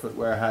 square foot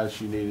warehouse,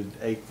 you needed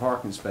 8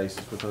 parking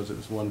spaces because it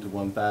was 1 to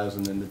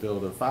 1,000, and to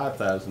build a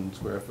 5,000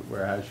 square foot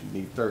warehouse, you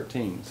need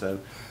 13. So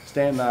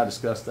Stan and I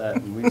discussed that,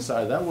 and we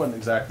decided that wasn't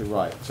exactly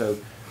right. So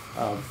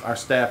our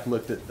staff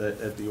looked at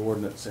the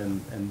ordinance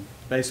and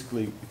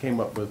basically came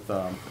up with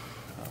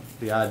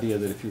the idea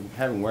that if you're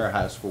having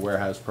warehouse for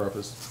warehouse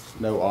purpose,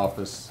 no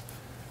office,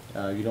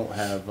 you don't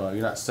have,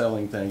 you're not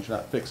selling things, you're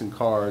not fixing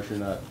cars, you're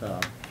not,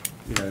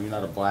 you're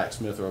not a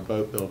blacksmith or a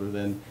boat builder,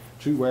 then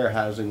true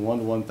warehousing, 1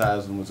 to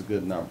 1,000 was a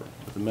good number,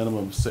 with a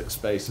minimum of 6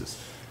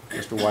 spaces.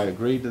 Mr. White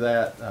agreed to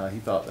that. He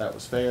thought that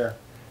was fair,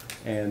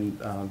 and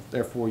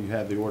therefore you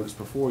have the ordinance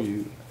before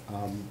you.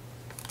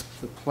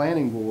 The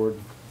planning board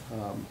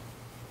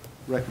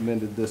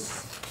recommended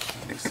this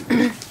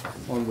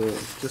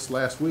just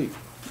last week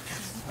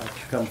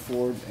to come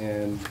forward,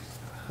 and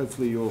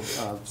hopefully you'll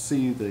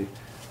see the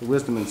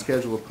wisdom and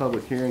schedule a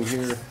public hearing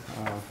here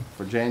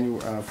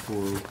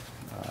for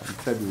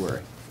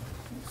February.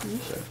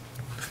 So.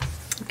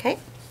 Okay.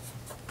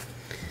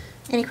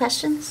 Any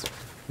questions?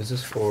 Is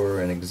this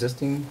for an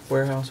existing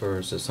warehouse, or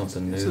is this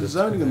something new? It's a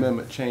zoning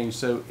amendment change,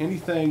 so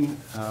anything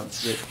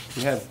that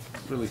we have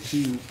really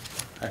two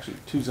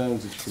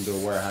zones that you can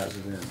build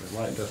warehouses in, the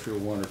light industrial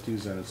 1 or 2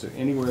 zones. So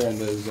anywhere in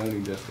those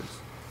zoning districts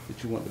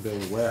that you want to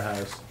build a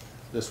warehouse,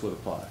 this would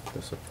apply.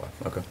 This would apply,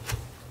 okay.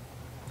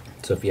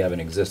 So if you have an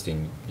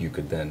existing, you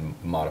could then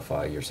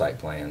modify your site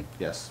plan?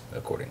 Yes.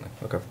 Accordingly,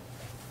 okay.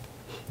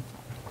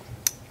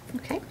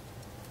 Okay.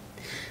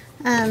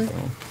 Any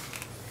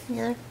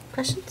other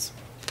questions?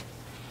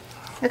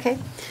 Okay.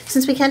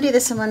 Since we can do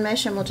this in one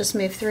motion, we'll just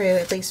move through,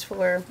 at least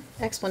for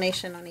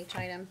explanation on each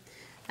item.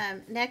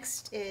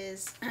 Next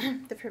is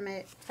the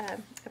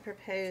a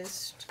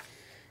proposed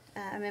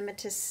amendment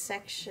to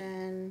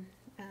section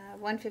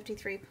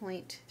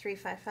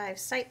 153.355,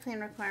 site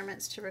plan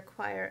requirements to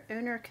require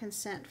owner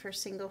consent for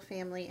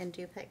single-family and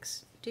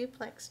duplex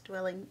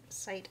dwelling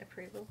site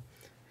approval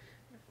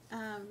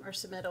or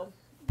submittal.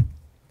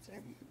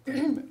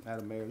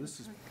 Madam Mayor, this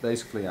is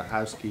basically a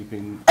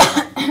housekeeping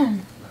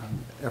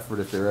effort,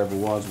 if there ever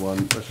was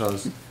one,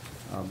 because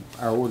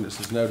our ordinance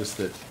has noticed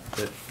that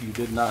you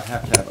did not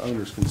have to have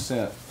owner's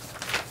consent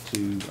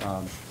to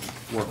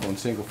work on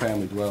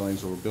single-family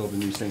dwellings or build a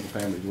new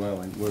single-family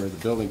dwelling, where the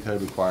building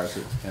code requires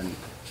it, and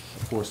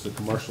of course the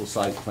commercial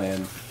site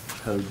plan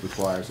code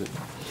requires it.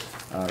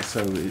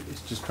 So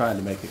it's just trying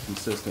to make it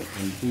consistent.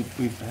 And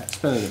we've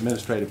spent an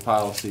administrative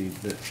policy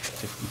that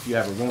if you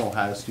have a rental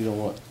house, you don't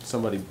want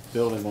somebody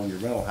building on your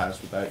rental house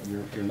without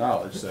your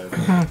knowledge. So,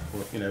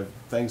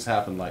 things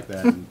happen like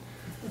that. And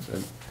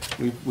so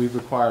we've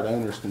required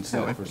owner's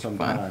consent for some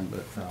time,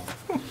 but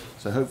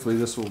so hopefully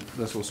this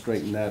will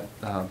straighten that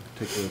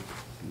particular,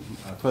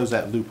 close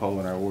that loophole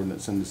in our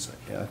ordinance. And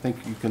I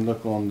think you can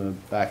look on the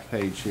back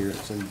page here.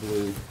 It's in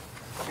blue.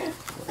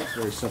 It's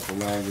very simple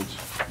language.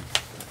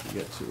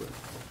 Get to it.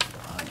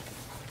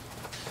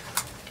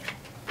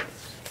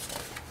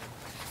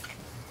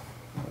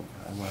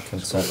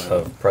 Consent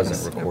of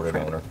present recorded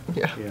owner.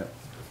 Yeah.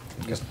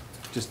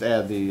 Just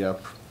add the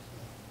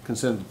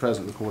consent of the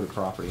present recorded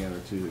property owner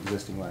to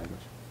existing language.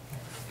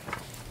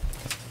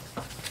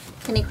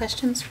 Any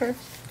questions for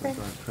Greg?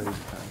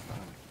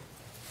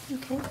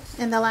 Okay,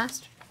 and the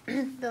last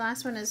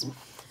one is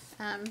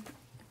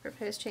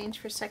proposed change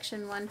for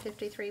section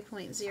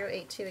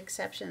 153.082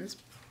 exceptions.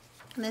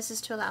 And this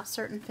is to allow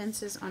certain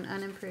fences on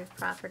unimproved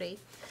property.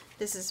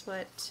 This is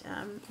what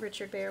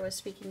Richard Bear was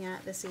speaking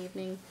at this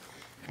evening.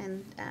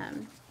 And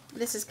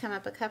this has come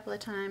up a couple of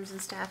times,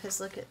 and staff has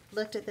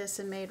looked at this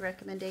and made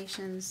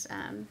recommendations,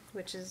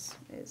 which is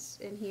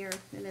in here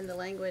and in the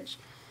language,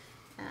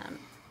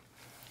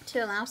 to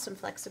allow some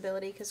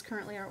flexibility, because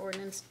currently our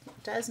ordinance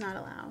does not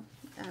allow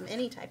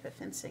any type of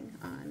fencing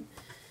on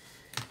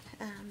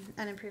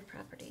unimproved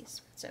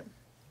properties. So,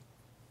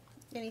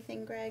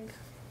 anything, Greg?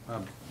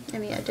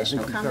 Any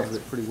additional I think you comments? covered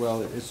it pretty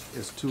well.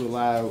 It's to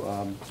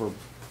allow for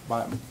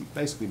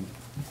basically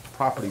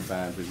property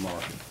boundary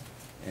marking.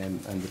 And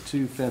the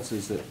 2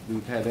 fences that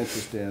we've had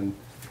interest in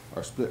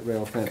are split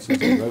rail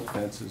fences and rope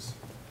fences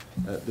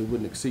that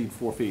wouldn't exceed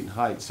 4 feet in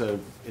height. So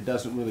it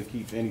doesn't really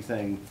keep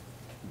anything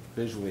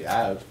visually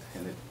out,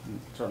 and it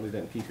certainly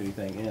doesn't keep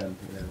anything in,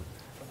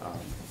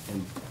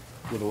 and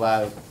would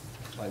allow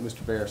like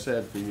Mr. Bear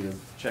said, for you to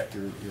check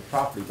your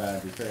property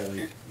boundary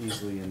fairly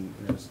easily and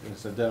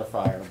it's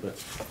identifier,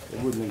 but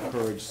it wouldn't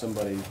encourage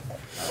somebody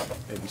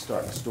maybe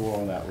starting a store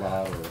on that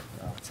lot, or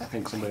I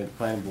think somebody at the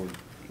planning board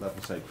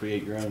level say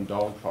create your own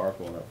dog park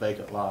on a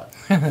vacant lot.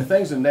 And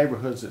things in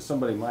neighborhoods that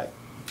somebody might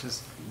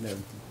just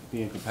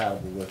be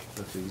incompatible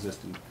with the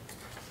existing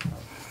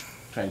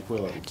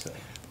tranquility, say.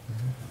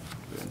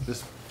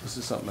 This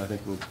is something I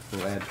think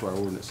will add to our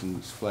ordinance and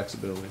its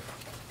flexibility.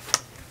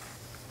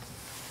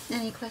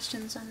 Any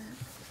questions on that?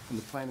 And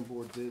the planning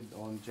board did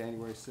on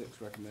January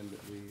 6th recommend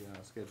that we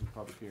schedule a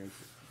public hearing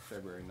for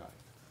February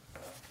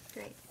 9th.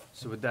 Great.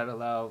 So would that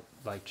allow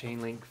like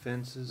chain link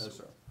fences? No,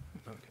 sir.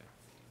 Okay.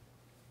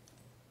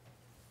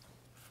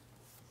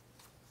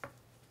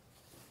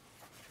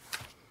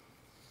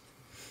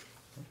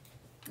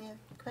 Any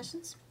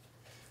questions?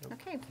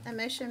 Okay, a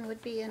motion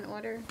would be in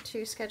order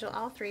to schedule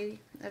all 3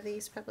 of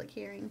these public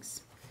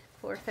hearings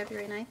for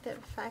February 9th at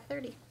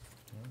 5:30.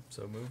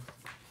 So move.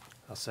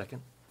 I'll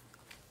second.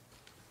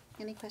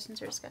 Any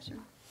questions or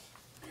discussion?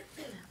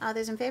 All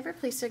those in favor,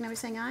 please signal by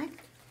saying aye.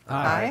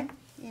 Aye.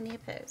 Any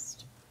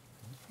opposed?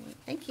 Great,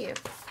 thank you.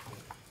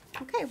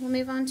 Okay, we'll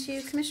move on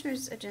to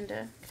Commissioner's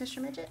agenda.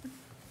 Commissioner Midget?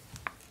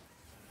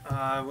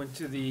 I went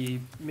to the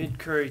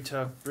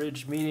Mid-Currituck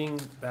Bridge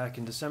meeting back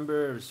in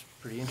December. It was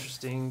pretty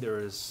interesting. There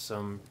was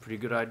some pretty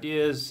good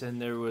ideas,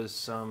 and there was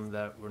some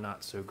that were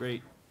not so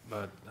great.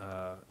 But,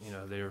 you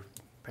know, there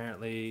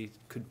apparently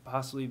could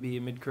possibly be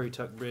a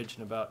Mid-Currituck Bridge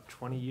in about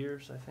 20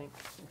 years, I think.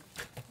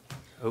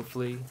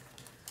 Hopefully.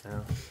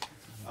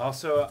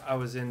 Also, I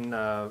was in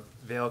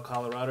Vail,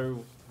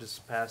 Colorado this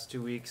past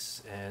 2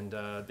 weeks, and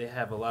they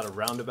have a lot of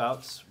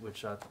roundabouts,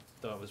 which I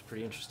thought was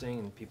pretty interesting,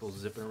 and people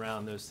zipping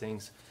around those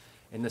things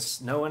in the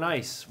snow and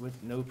ice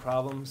with no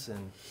problems.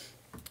 And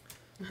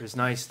it was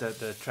nice that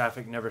the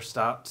traffic never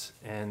stopped,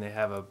 and they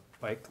have a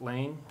bike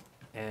lane,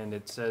 and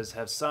it says,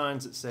 have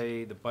signs that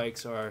say the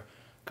bikes are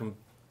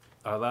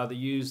allowed to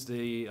use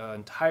the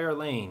entire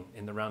lane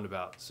in the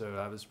roundabout. So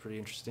that was pretty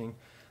interesting.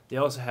 They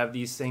also have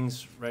these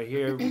things right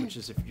here, which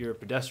is if you're a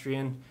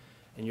pedestrian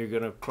and you're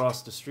going to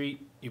cross the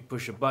street, you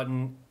push a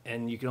button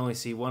and you can only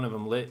see one of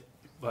them lit,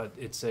 but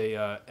it's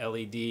a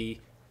LED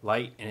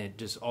light, and it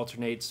just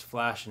alternates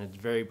flash, and it's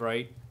very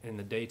bright in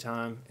the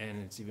daytime,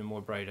 and it's even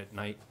more bright at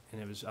night.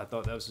 And I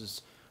thought that was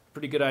just a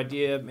pretty good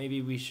idea. Maybe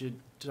we should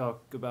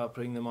talk about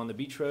putting them on the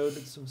beach road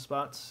at some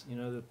spots, you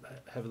know,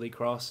 heavily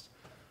crossed.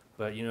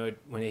 But, you know,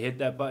 when they hit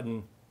that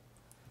button,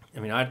 I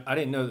mean, I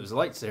didn't know there was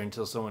lights there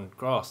until someone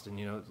crossed, and,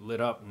 you know, it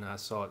lit up, and I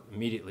saw it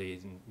immediately,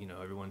 and, you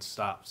know, everyone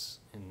stops,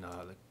 and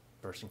the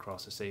person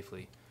crosses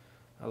safely.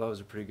 I thought it was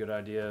a pretty good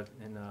idea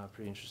and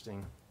pretty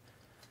interesting.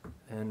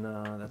 And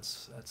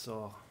that's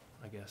all,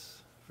 I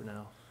guess, for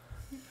now.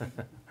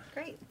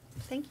 Great,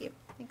 thank you.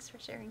 Thanks for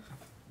sharing.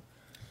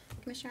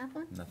 Commissioner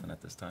Applin? Nothing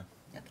at this time.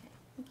 Okay,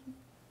 thank you.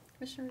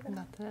 Commissioner Rivera?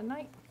 Nothing at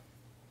night.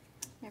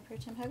 Mayor Pro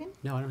Tem Hogan?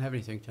 No, I don't have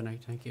anything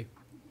tonight, thank you.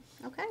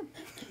 Okay,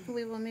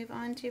 we will move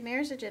on to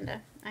Mayor's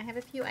agenda. I have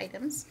a few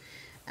items.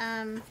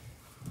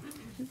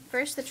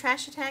 First, the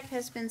trash attack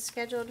has been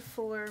scheduled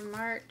for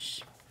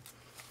March,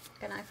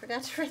 and I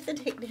forgot to write the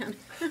date down.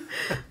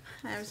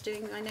 I was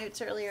doing my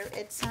notes earlier.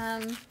 It's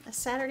a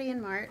Saturday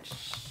in March.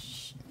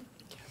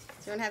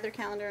 Does everyone have their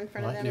calendar in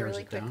front of them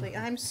really quickly?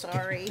 I'm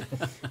sorry.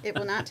 It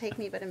will not take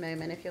me but a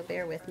moment if you'll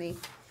bear with me.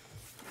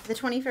 The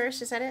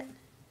 21st, is that it?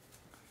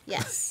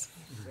 Yes.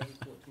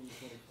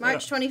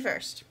 March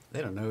 21st.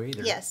 They don't know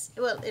either. Yes,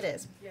 well, it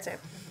is. So,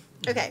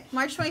 okay,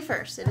 March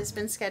 21st, it has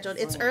been scheduled.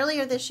 It's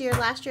earlier this year.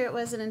 Last year it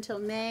wasn't until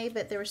May,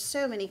 but there were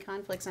so many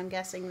conflicts, I'm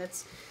guessing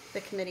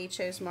the committee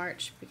chose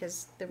March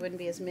because there wouldn't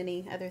be as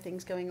many other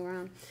things going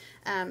on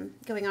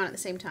at the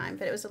same time.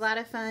 But it was a lot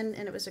of fun,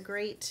 and it was a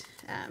great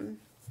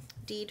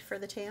deed for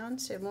the town.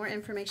 So more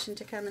information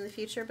to come in the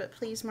future, but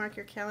please mark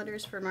your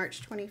calendars for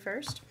March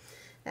 21st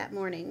that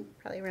morning,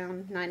 probably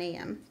around 9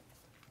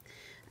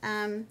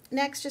 a.m.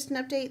 Next, just an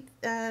update.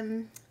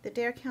 The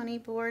Dare County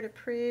Board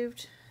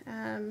approved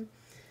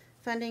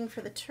funding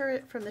for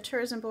from the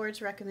Tourism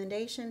Board's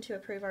recommendation to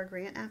approve our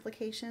grant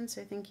application.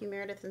 So thank you,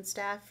 Meredith and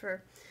staff,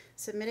 for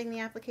submitting the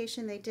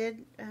application. They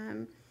did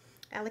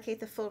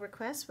allocate the full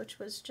request, which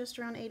was just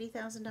around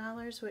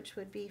 $80,000, which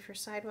would be for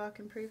sidewalk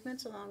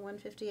improvements along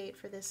 158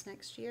 for this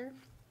next year,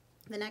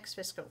 the next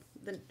fiscal,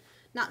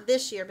 not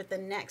this year, but the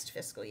next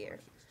fiscal year.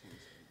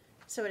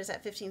 So what is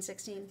that, 15,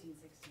 16? 15,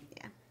 16.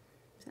 Yeah.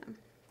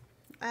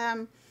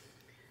 So,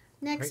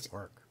 next. Great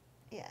work.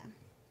 Yeah,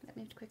 that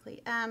moved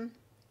quickly.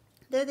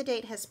 Though the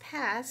date has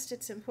passed,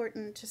 it's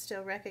important to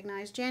still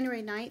recognize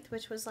January 9th,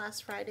 which was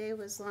last Friday,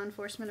 was Law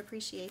Enforcement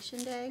Appreciation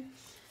Day.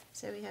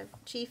 So we have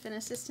Chief and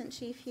Assistant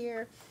Chief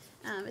here.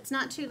 It's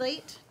not too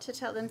late to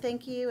tell them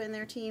thank you and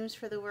their teams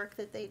for the work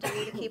that they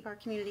do to keep our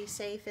community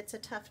safe. It's a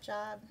tough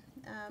job.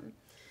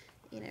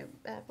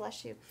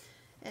 Bless you.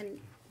 And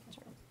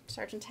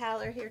Sergeant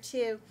Towler here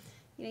too.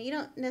 You know, you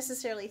don't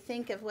necessarily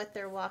think of what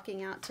they're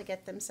walking out to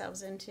get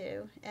themselves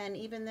into. And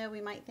even though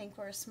we might think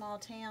we're a small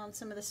town,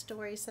 some of the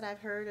stories that I've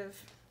heard of,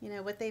 you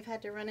know, what they've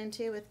had to run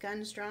into with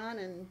guns drawn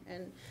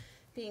and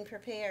being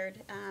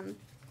prepared.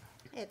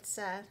 It's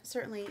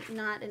certainly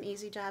not an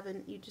easy job,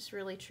 and you just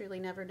really, truly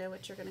never know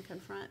what you're going to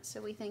confront.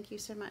 So we thank you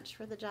so much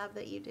for the job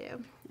that you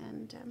do,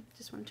 and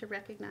just wanted to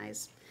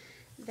recognize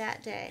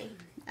that day.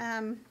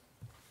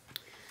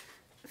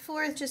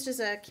 Fourth, just as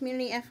a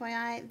community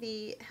FYI,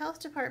 the Health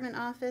Department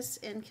office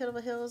in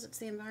Kildare Hills, it's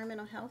the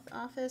Environmental Health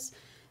Office,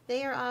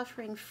 they are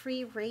offering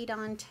free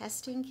radon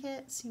testing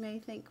kits. You may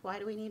think, why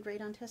do we need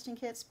radon testing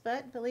kits?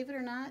 But believe it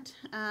or not,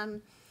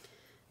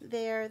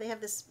 they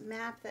have this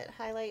map that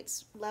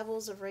highlights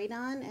levels of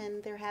radon,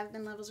 and there have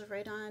been levels of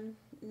radon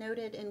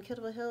noted in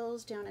Kildare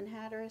Hills, down in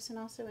Hatteras, and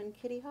also in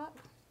Kitty Hawk.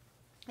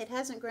 It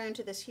hasn't grown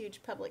to this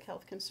huge public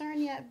health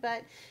concern yet,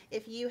 but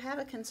if you have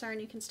a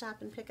concern, you can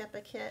stop and pick up a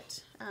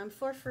kit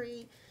for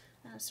free.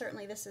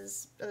 Certainly this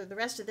is, the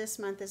rest of this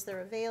month is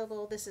they're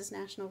available. This is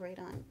National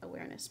Radon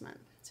Awareness Month,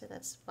 so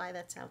that's why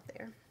that's out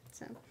there.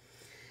 So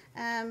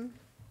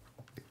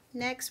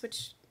next,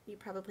 which you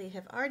probably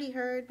have already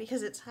heard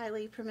because it's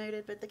highly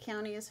promoted, but the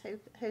county is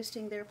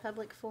hosting their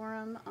public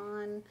forum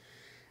on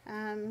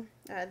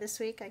this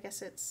week. I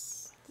guess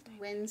it's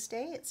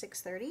Wednesday at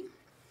 6:30.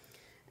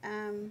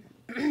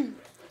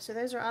 So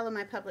those are all of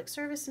my public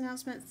service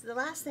announcements. The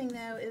last thing,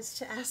 though, is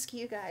to ask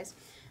you guys.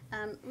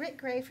 Rick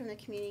Gray from the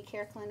Community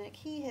Care Clinic,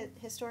 he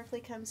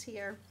historically comes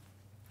here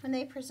when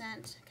they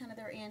present kind of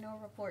their annual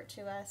report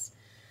to us.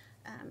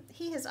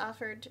 He has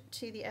offered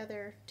to the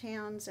other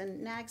towns,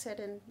 and Nags Head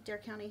and Dare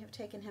County have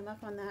taken him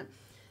up on that,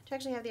 to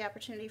actually have the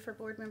opportunity for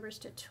board members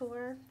to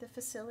tour the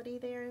facility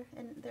there,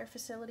 and their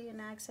facility in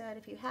Nags Head.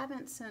 If you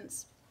haven't,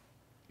 since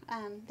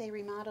they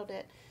remodeled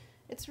it,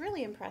 it's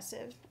really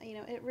impressive. You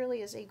know, it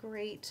really is a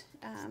great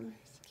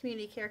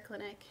community care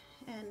clinic,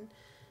 and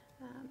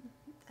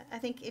I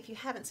think if you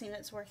haven't seen it,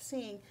 it's worth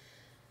seeing.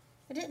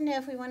 I didn't know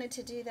if we wanted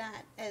to do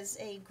that as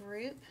a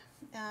group.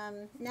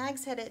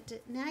 Nags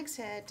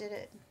Head did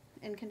it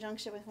in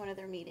conjunction with one of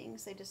their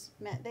meetings. They just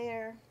met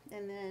there,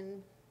 and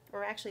then,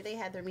 or actually they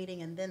had their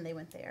meeting and then they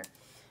went there.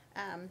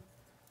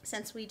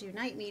 Since we do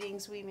night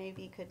meetings, we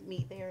maybe could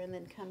meet there and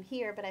then come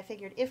here, but I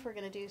figured if we're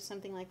going to do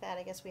something like that,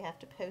 I guess we have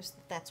to post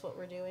that that's what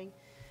we're doing.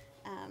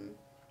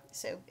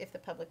 So if the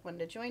public wanted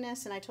to join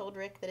us, and I told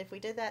Rick that if we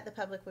did that, the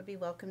public would be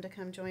welcome to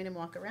come join and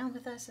walk around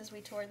with us as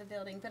we tour the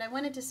building. But I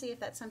wanted to see if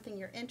that's something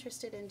you're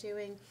interested in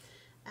doing,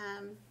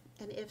 and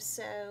if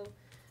so,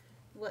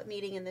 what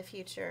meeting in the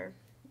future,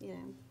 you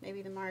know,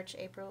 maybe the March,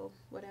 April,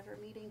 whatever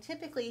meeting.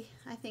 Typically,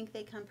 I think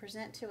they come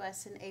present to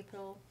us in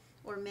April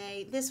or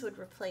May. This would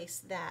replace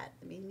that.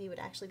 I mean, you would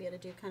actually be able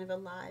to do kind of a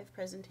live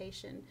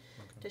presentation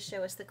to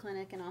show us the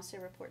clinic and also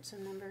report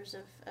some numbers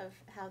of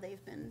how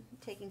they've been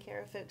taking care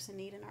of folks in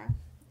need in our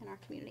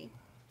community.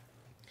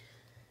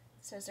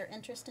 So is there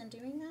interest in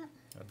doing that?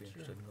 I'd be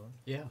interested in going.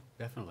 Yeah,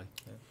 definitely.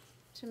 Yeah.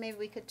 So maybe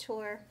we could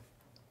tour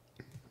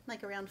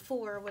like around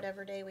 4,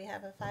 whatever day we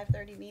have a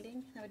 5:30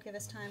 meeting. That would give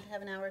us time to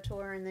have an hour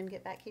tour and then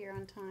get back here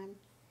on time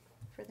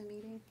for the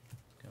meeting.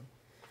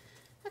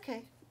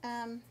 Okay.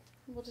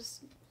 We'll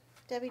just,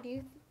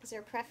 Debbie, is there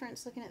a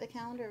preference looking at the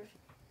calendar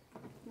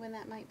of when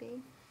that might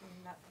be?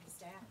 Not for the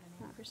staff.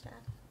 Not for staff.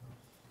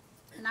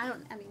 And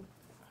I mean,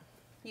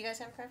 you guys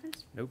have a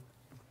preference? Nope.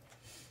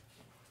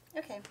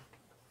 Okay.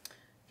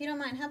 If you don't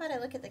mind, how about I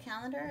look at the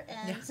calendar,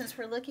 and since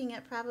we're looking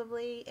at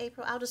probably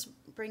April, I'll just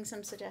bring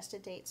some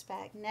suggested dates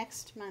back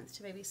next month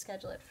to maybe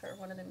schedule it for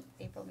one of the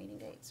April meeting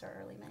dates or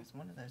early May.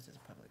 One of those is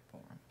a public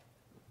forum.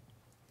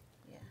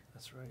 Yeah.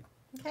 That's right.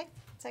 Okay,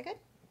 is that good?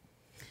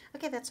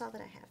 Okay, that's all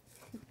that I have.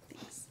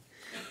 Thanks.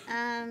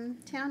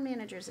 Town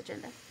manager's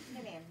agenda.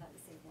 No, ma'am, not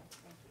this evening.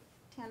 Thank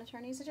you. Town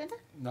attorney's agenda.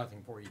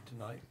 Nothing for you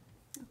tonight.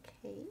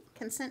 Okay.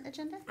 Consent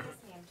agenda. Yes,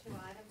 ma'am, 2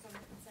 items on the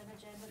consent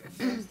agenda. The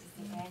first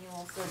is the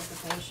annual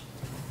certification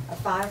of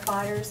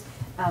firefighters.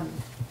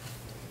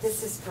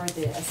 This is for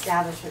the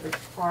establishment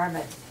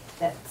requirement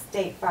that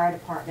state fire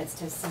departments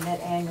to submit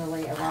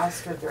annually a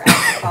roster of their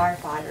active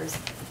firefighters.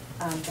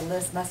 The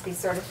list must be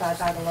certified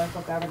by the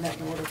local government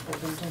in order for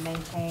them to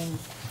maintain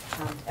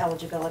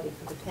eligibility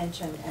for the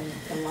pension and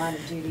the line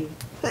of duty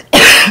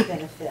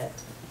benefit.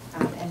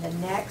 And the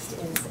next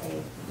is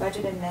a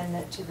budget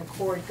amendment to the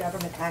Cord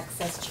Government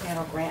Access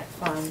Channel Grant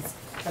Funds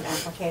from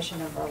application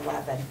number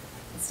 11.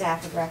 The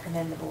staff would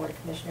recommend the Board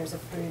of Commissioners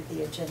approve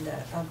the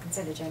agenda,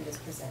 consent agenda as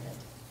presented.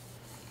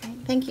 Okay,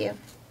 thank you.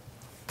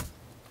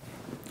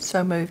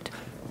 So moved.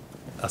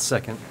 A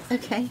second.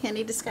 Okay,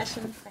 any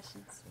discussion,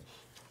 questions?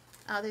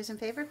 All those in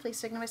favor, please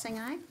signal by saying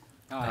aye.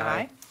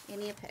 Aye.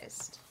 Any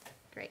opposed?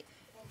 Great.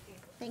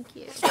 Thank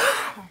you.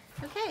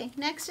 Okay,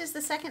 next is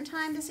the second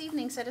time this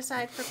evening set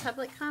aside for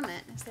public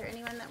comment. Is there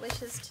anyone that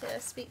wishes to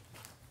speak?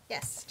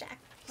 Yes, Jack,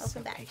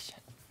 welcome back.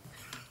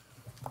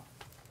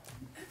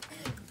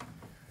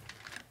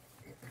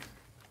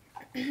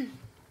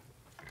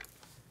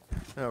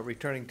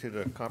 Returning to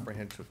the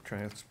comprehensive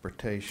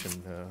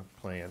transportation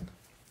plan,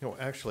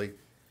 actually,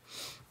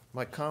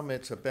 my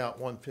comments about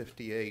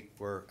 158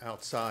 were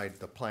outside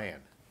the plan,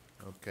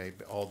 okay,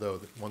 although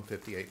the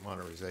 158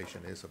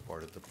 modernization is a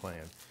part of the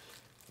plan.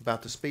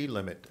 About the speed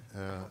limit,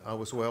 I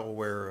was well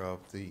aware of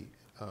the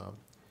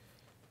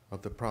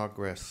of the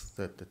progress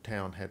that the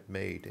town had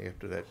made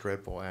after that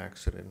dreadful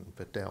accident in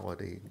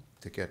Fidelity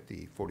to get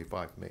the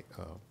 45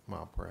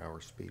 mile per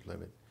hour speed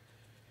limit.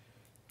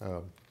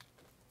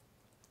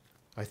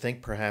 I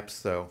think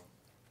perhaps, though,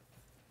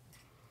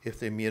 if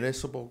the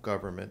municipal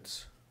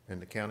governments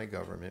and the county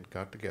government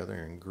got together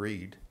and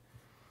agreed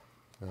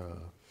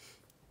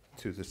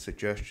to the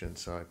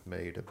suggestions I've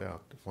made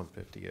about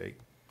 158,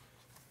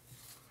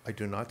 I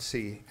do not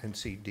see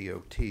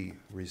NCDOT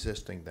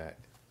resisting that.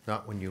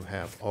 Not when you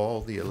have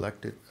all the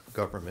elected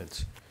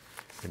governments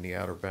in the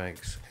Outer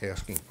Banks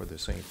asking for the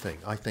same thing.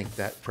 I think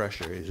that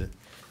pressure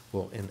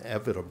will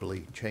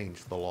inevitably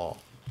change the law.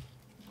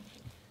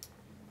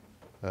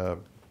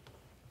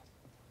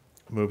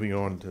 Moving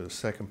on to the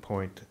second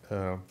point,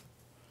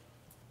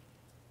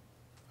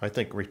 I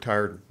think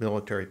retired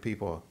military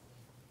people,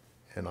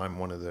 and I'm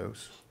one of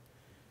those,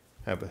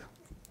 have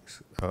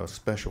a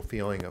special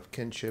feeling of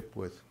kinship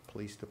with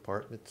police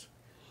departments,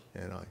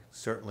 and I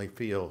certainly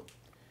feel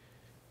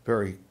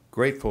very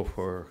grateful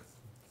for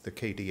the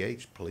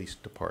KDH Police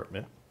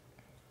Department.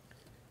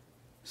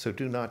 So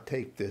do not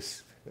take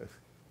this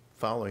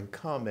following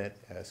comment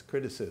as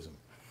criticism.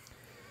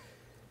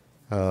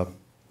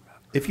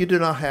 If you do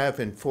not have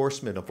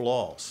enforcement of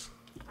laws,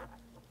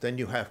 then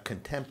you have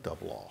contempt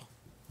of law,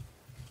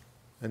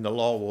 and the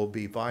law will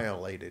be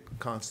violated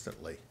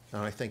constantly.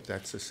 And I think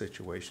that's the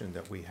situation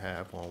that we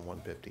have on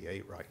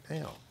 158 right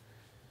now.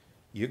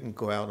 You can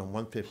go out on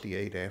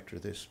 158 after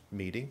this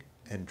meeting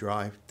and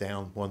drive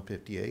down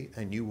 158,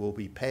 and you will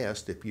be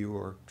passed if you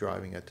are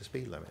driving at the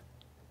speed limit.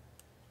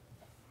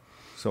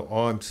 So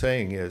all I'm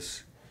saying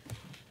is,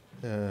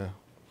 I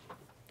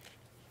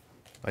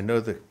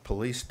know the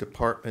police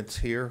departments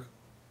here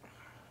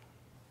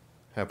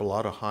have a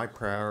lot of high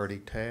priority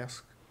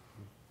tasks,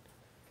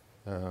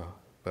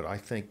 but I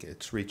think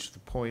it's reached the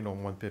point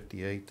on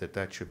 158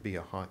 that should be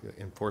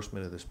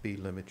enforcement of the speed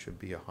limit should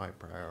be a high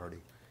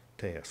priority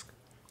task.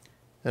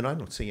 And I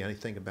don't see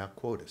anything about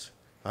quotas.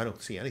 I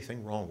don't see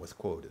anything wrong with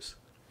quotas.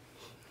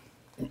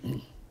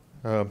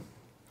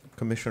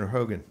 Commissioner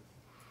Hogan,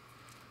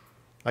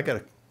 I got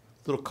a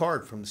little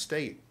card from the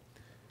state.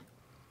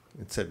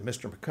 It said,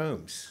 Mr.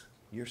 McCombs,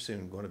 you're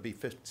soon going to be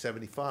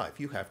 75.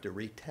 You have to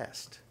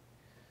retest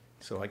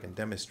so I can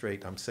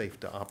demonstrate I'm safe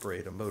to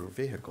operate a motor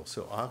vehicle.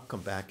 So I'll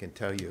come back and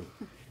tell you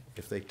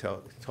if they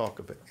talk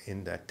about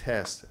in that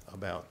test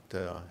about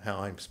how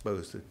I'm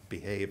supposed to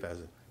behave as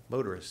a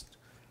motorist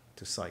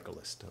to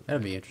cyclist.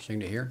 That'd be interesting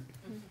to hear.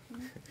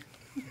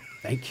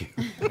 Thank you.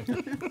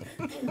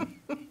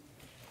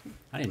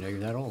 I didn't know you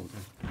were that old.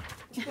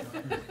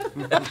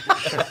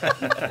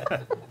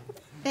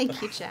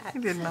 Thank you, Chad. I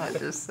did not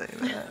just say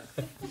that.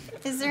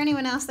 Is there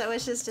anyone else that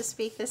wishes to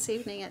speak this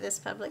evening at this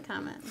public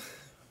comment?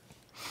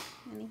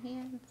 Any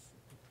hands?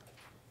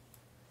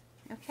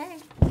 Okay.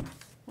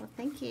 Well,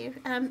 thank you.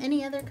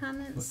 Any other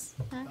comments?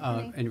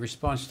 In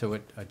response to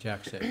what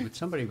Jack said, would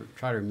somebody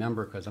try to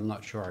remember, because I'm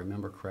not sure I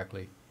remember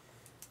correctly,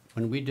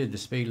 when we did the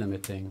speed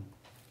limit thing,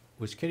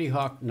 was Kitty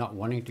Hawk not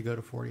wanting to go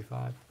to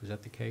 45? Was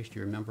that the case? Do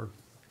you remember?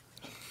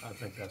 I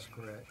think that's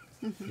correct.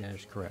 Yeah,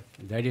 that's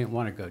correct. They didn't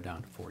want to go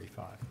down to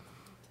 45.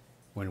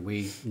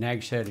 When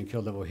Nags Head and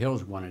Kill Devil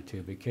Hills wanted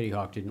to, but Kitty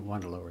Hawk didn't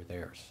want to lower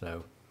theirs.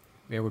 So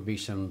there would be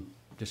some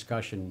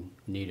discussion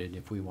needed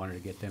if we wanted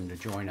to get them to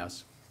join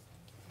us.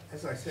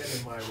 As I said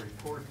in my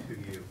report to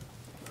you,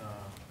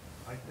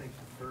 I think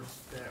the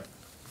first step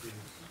is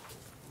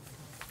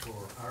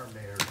for our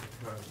mayor to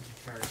try to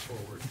carry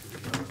forward to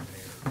the other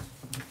mayors.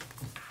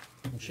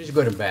 She's a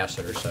good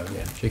ambassador, so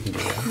yeah, she can do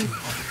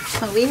that.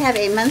 Well, we have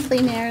a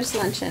monthly mayor's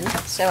luncheon,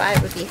 so I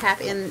would be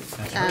happy, and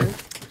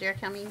Dare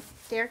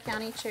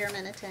County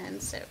Chairman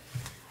attends, so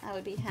I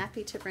would be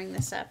happy to bring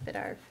this up at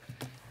our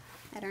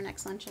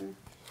next luncheon,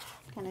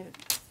 kind of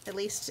at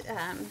least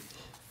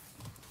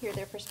hear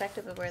their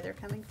perspective of where they're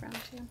coming from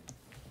too.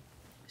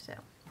 So,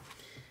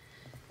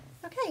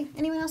 okay,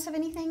 anyone else have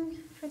anything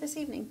for this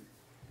evening?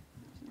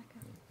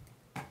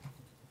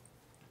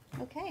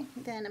 Okay,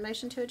 then a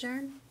motion to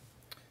adjourn.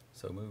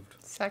 So moved.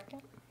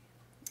 Second.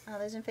 All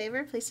those in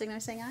favor, please signal by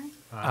saying aye.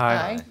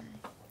 Aye.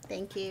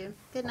 Thank you.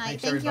 Good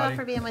night. Thanks, Thank you all everybody.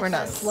 for being with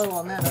us. We're not slow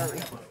on that, are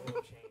we?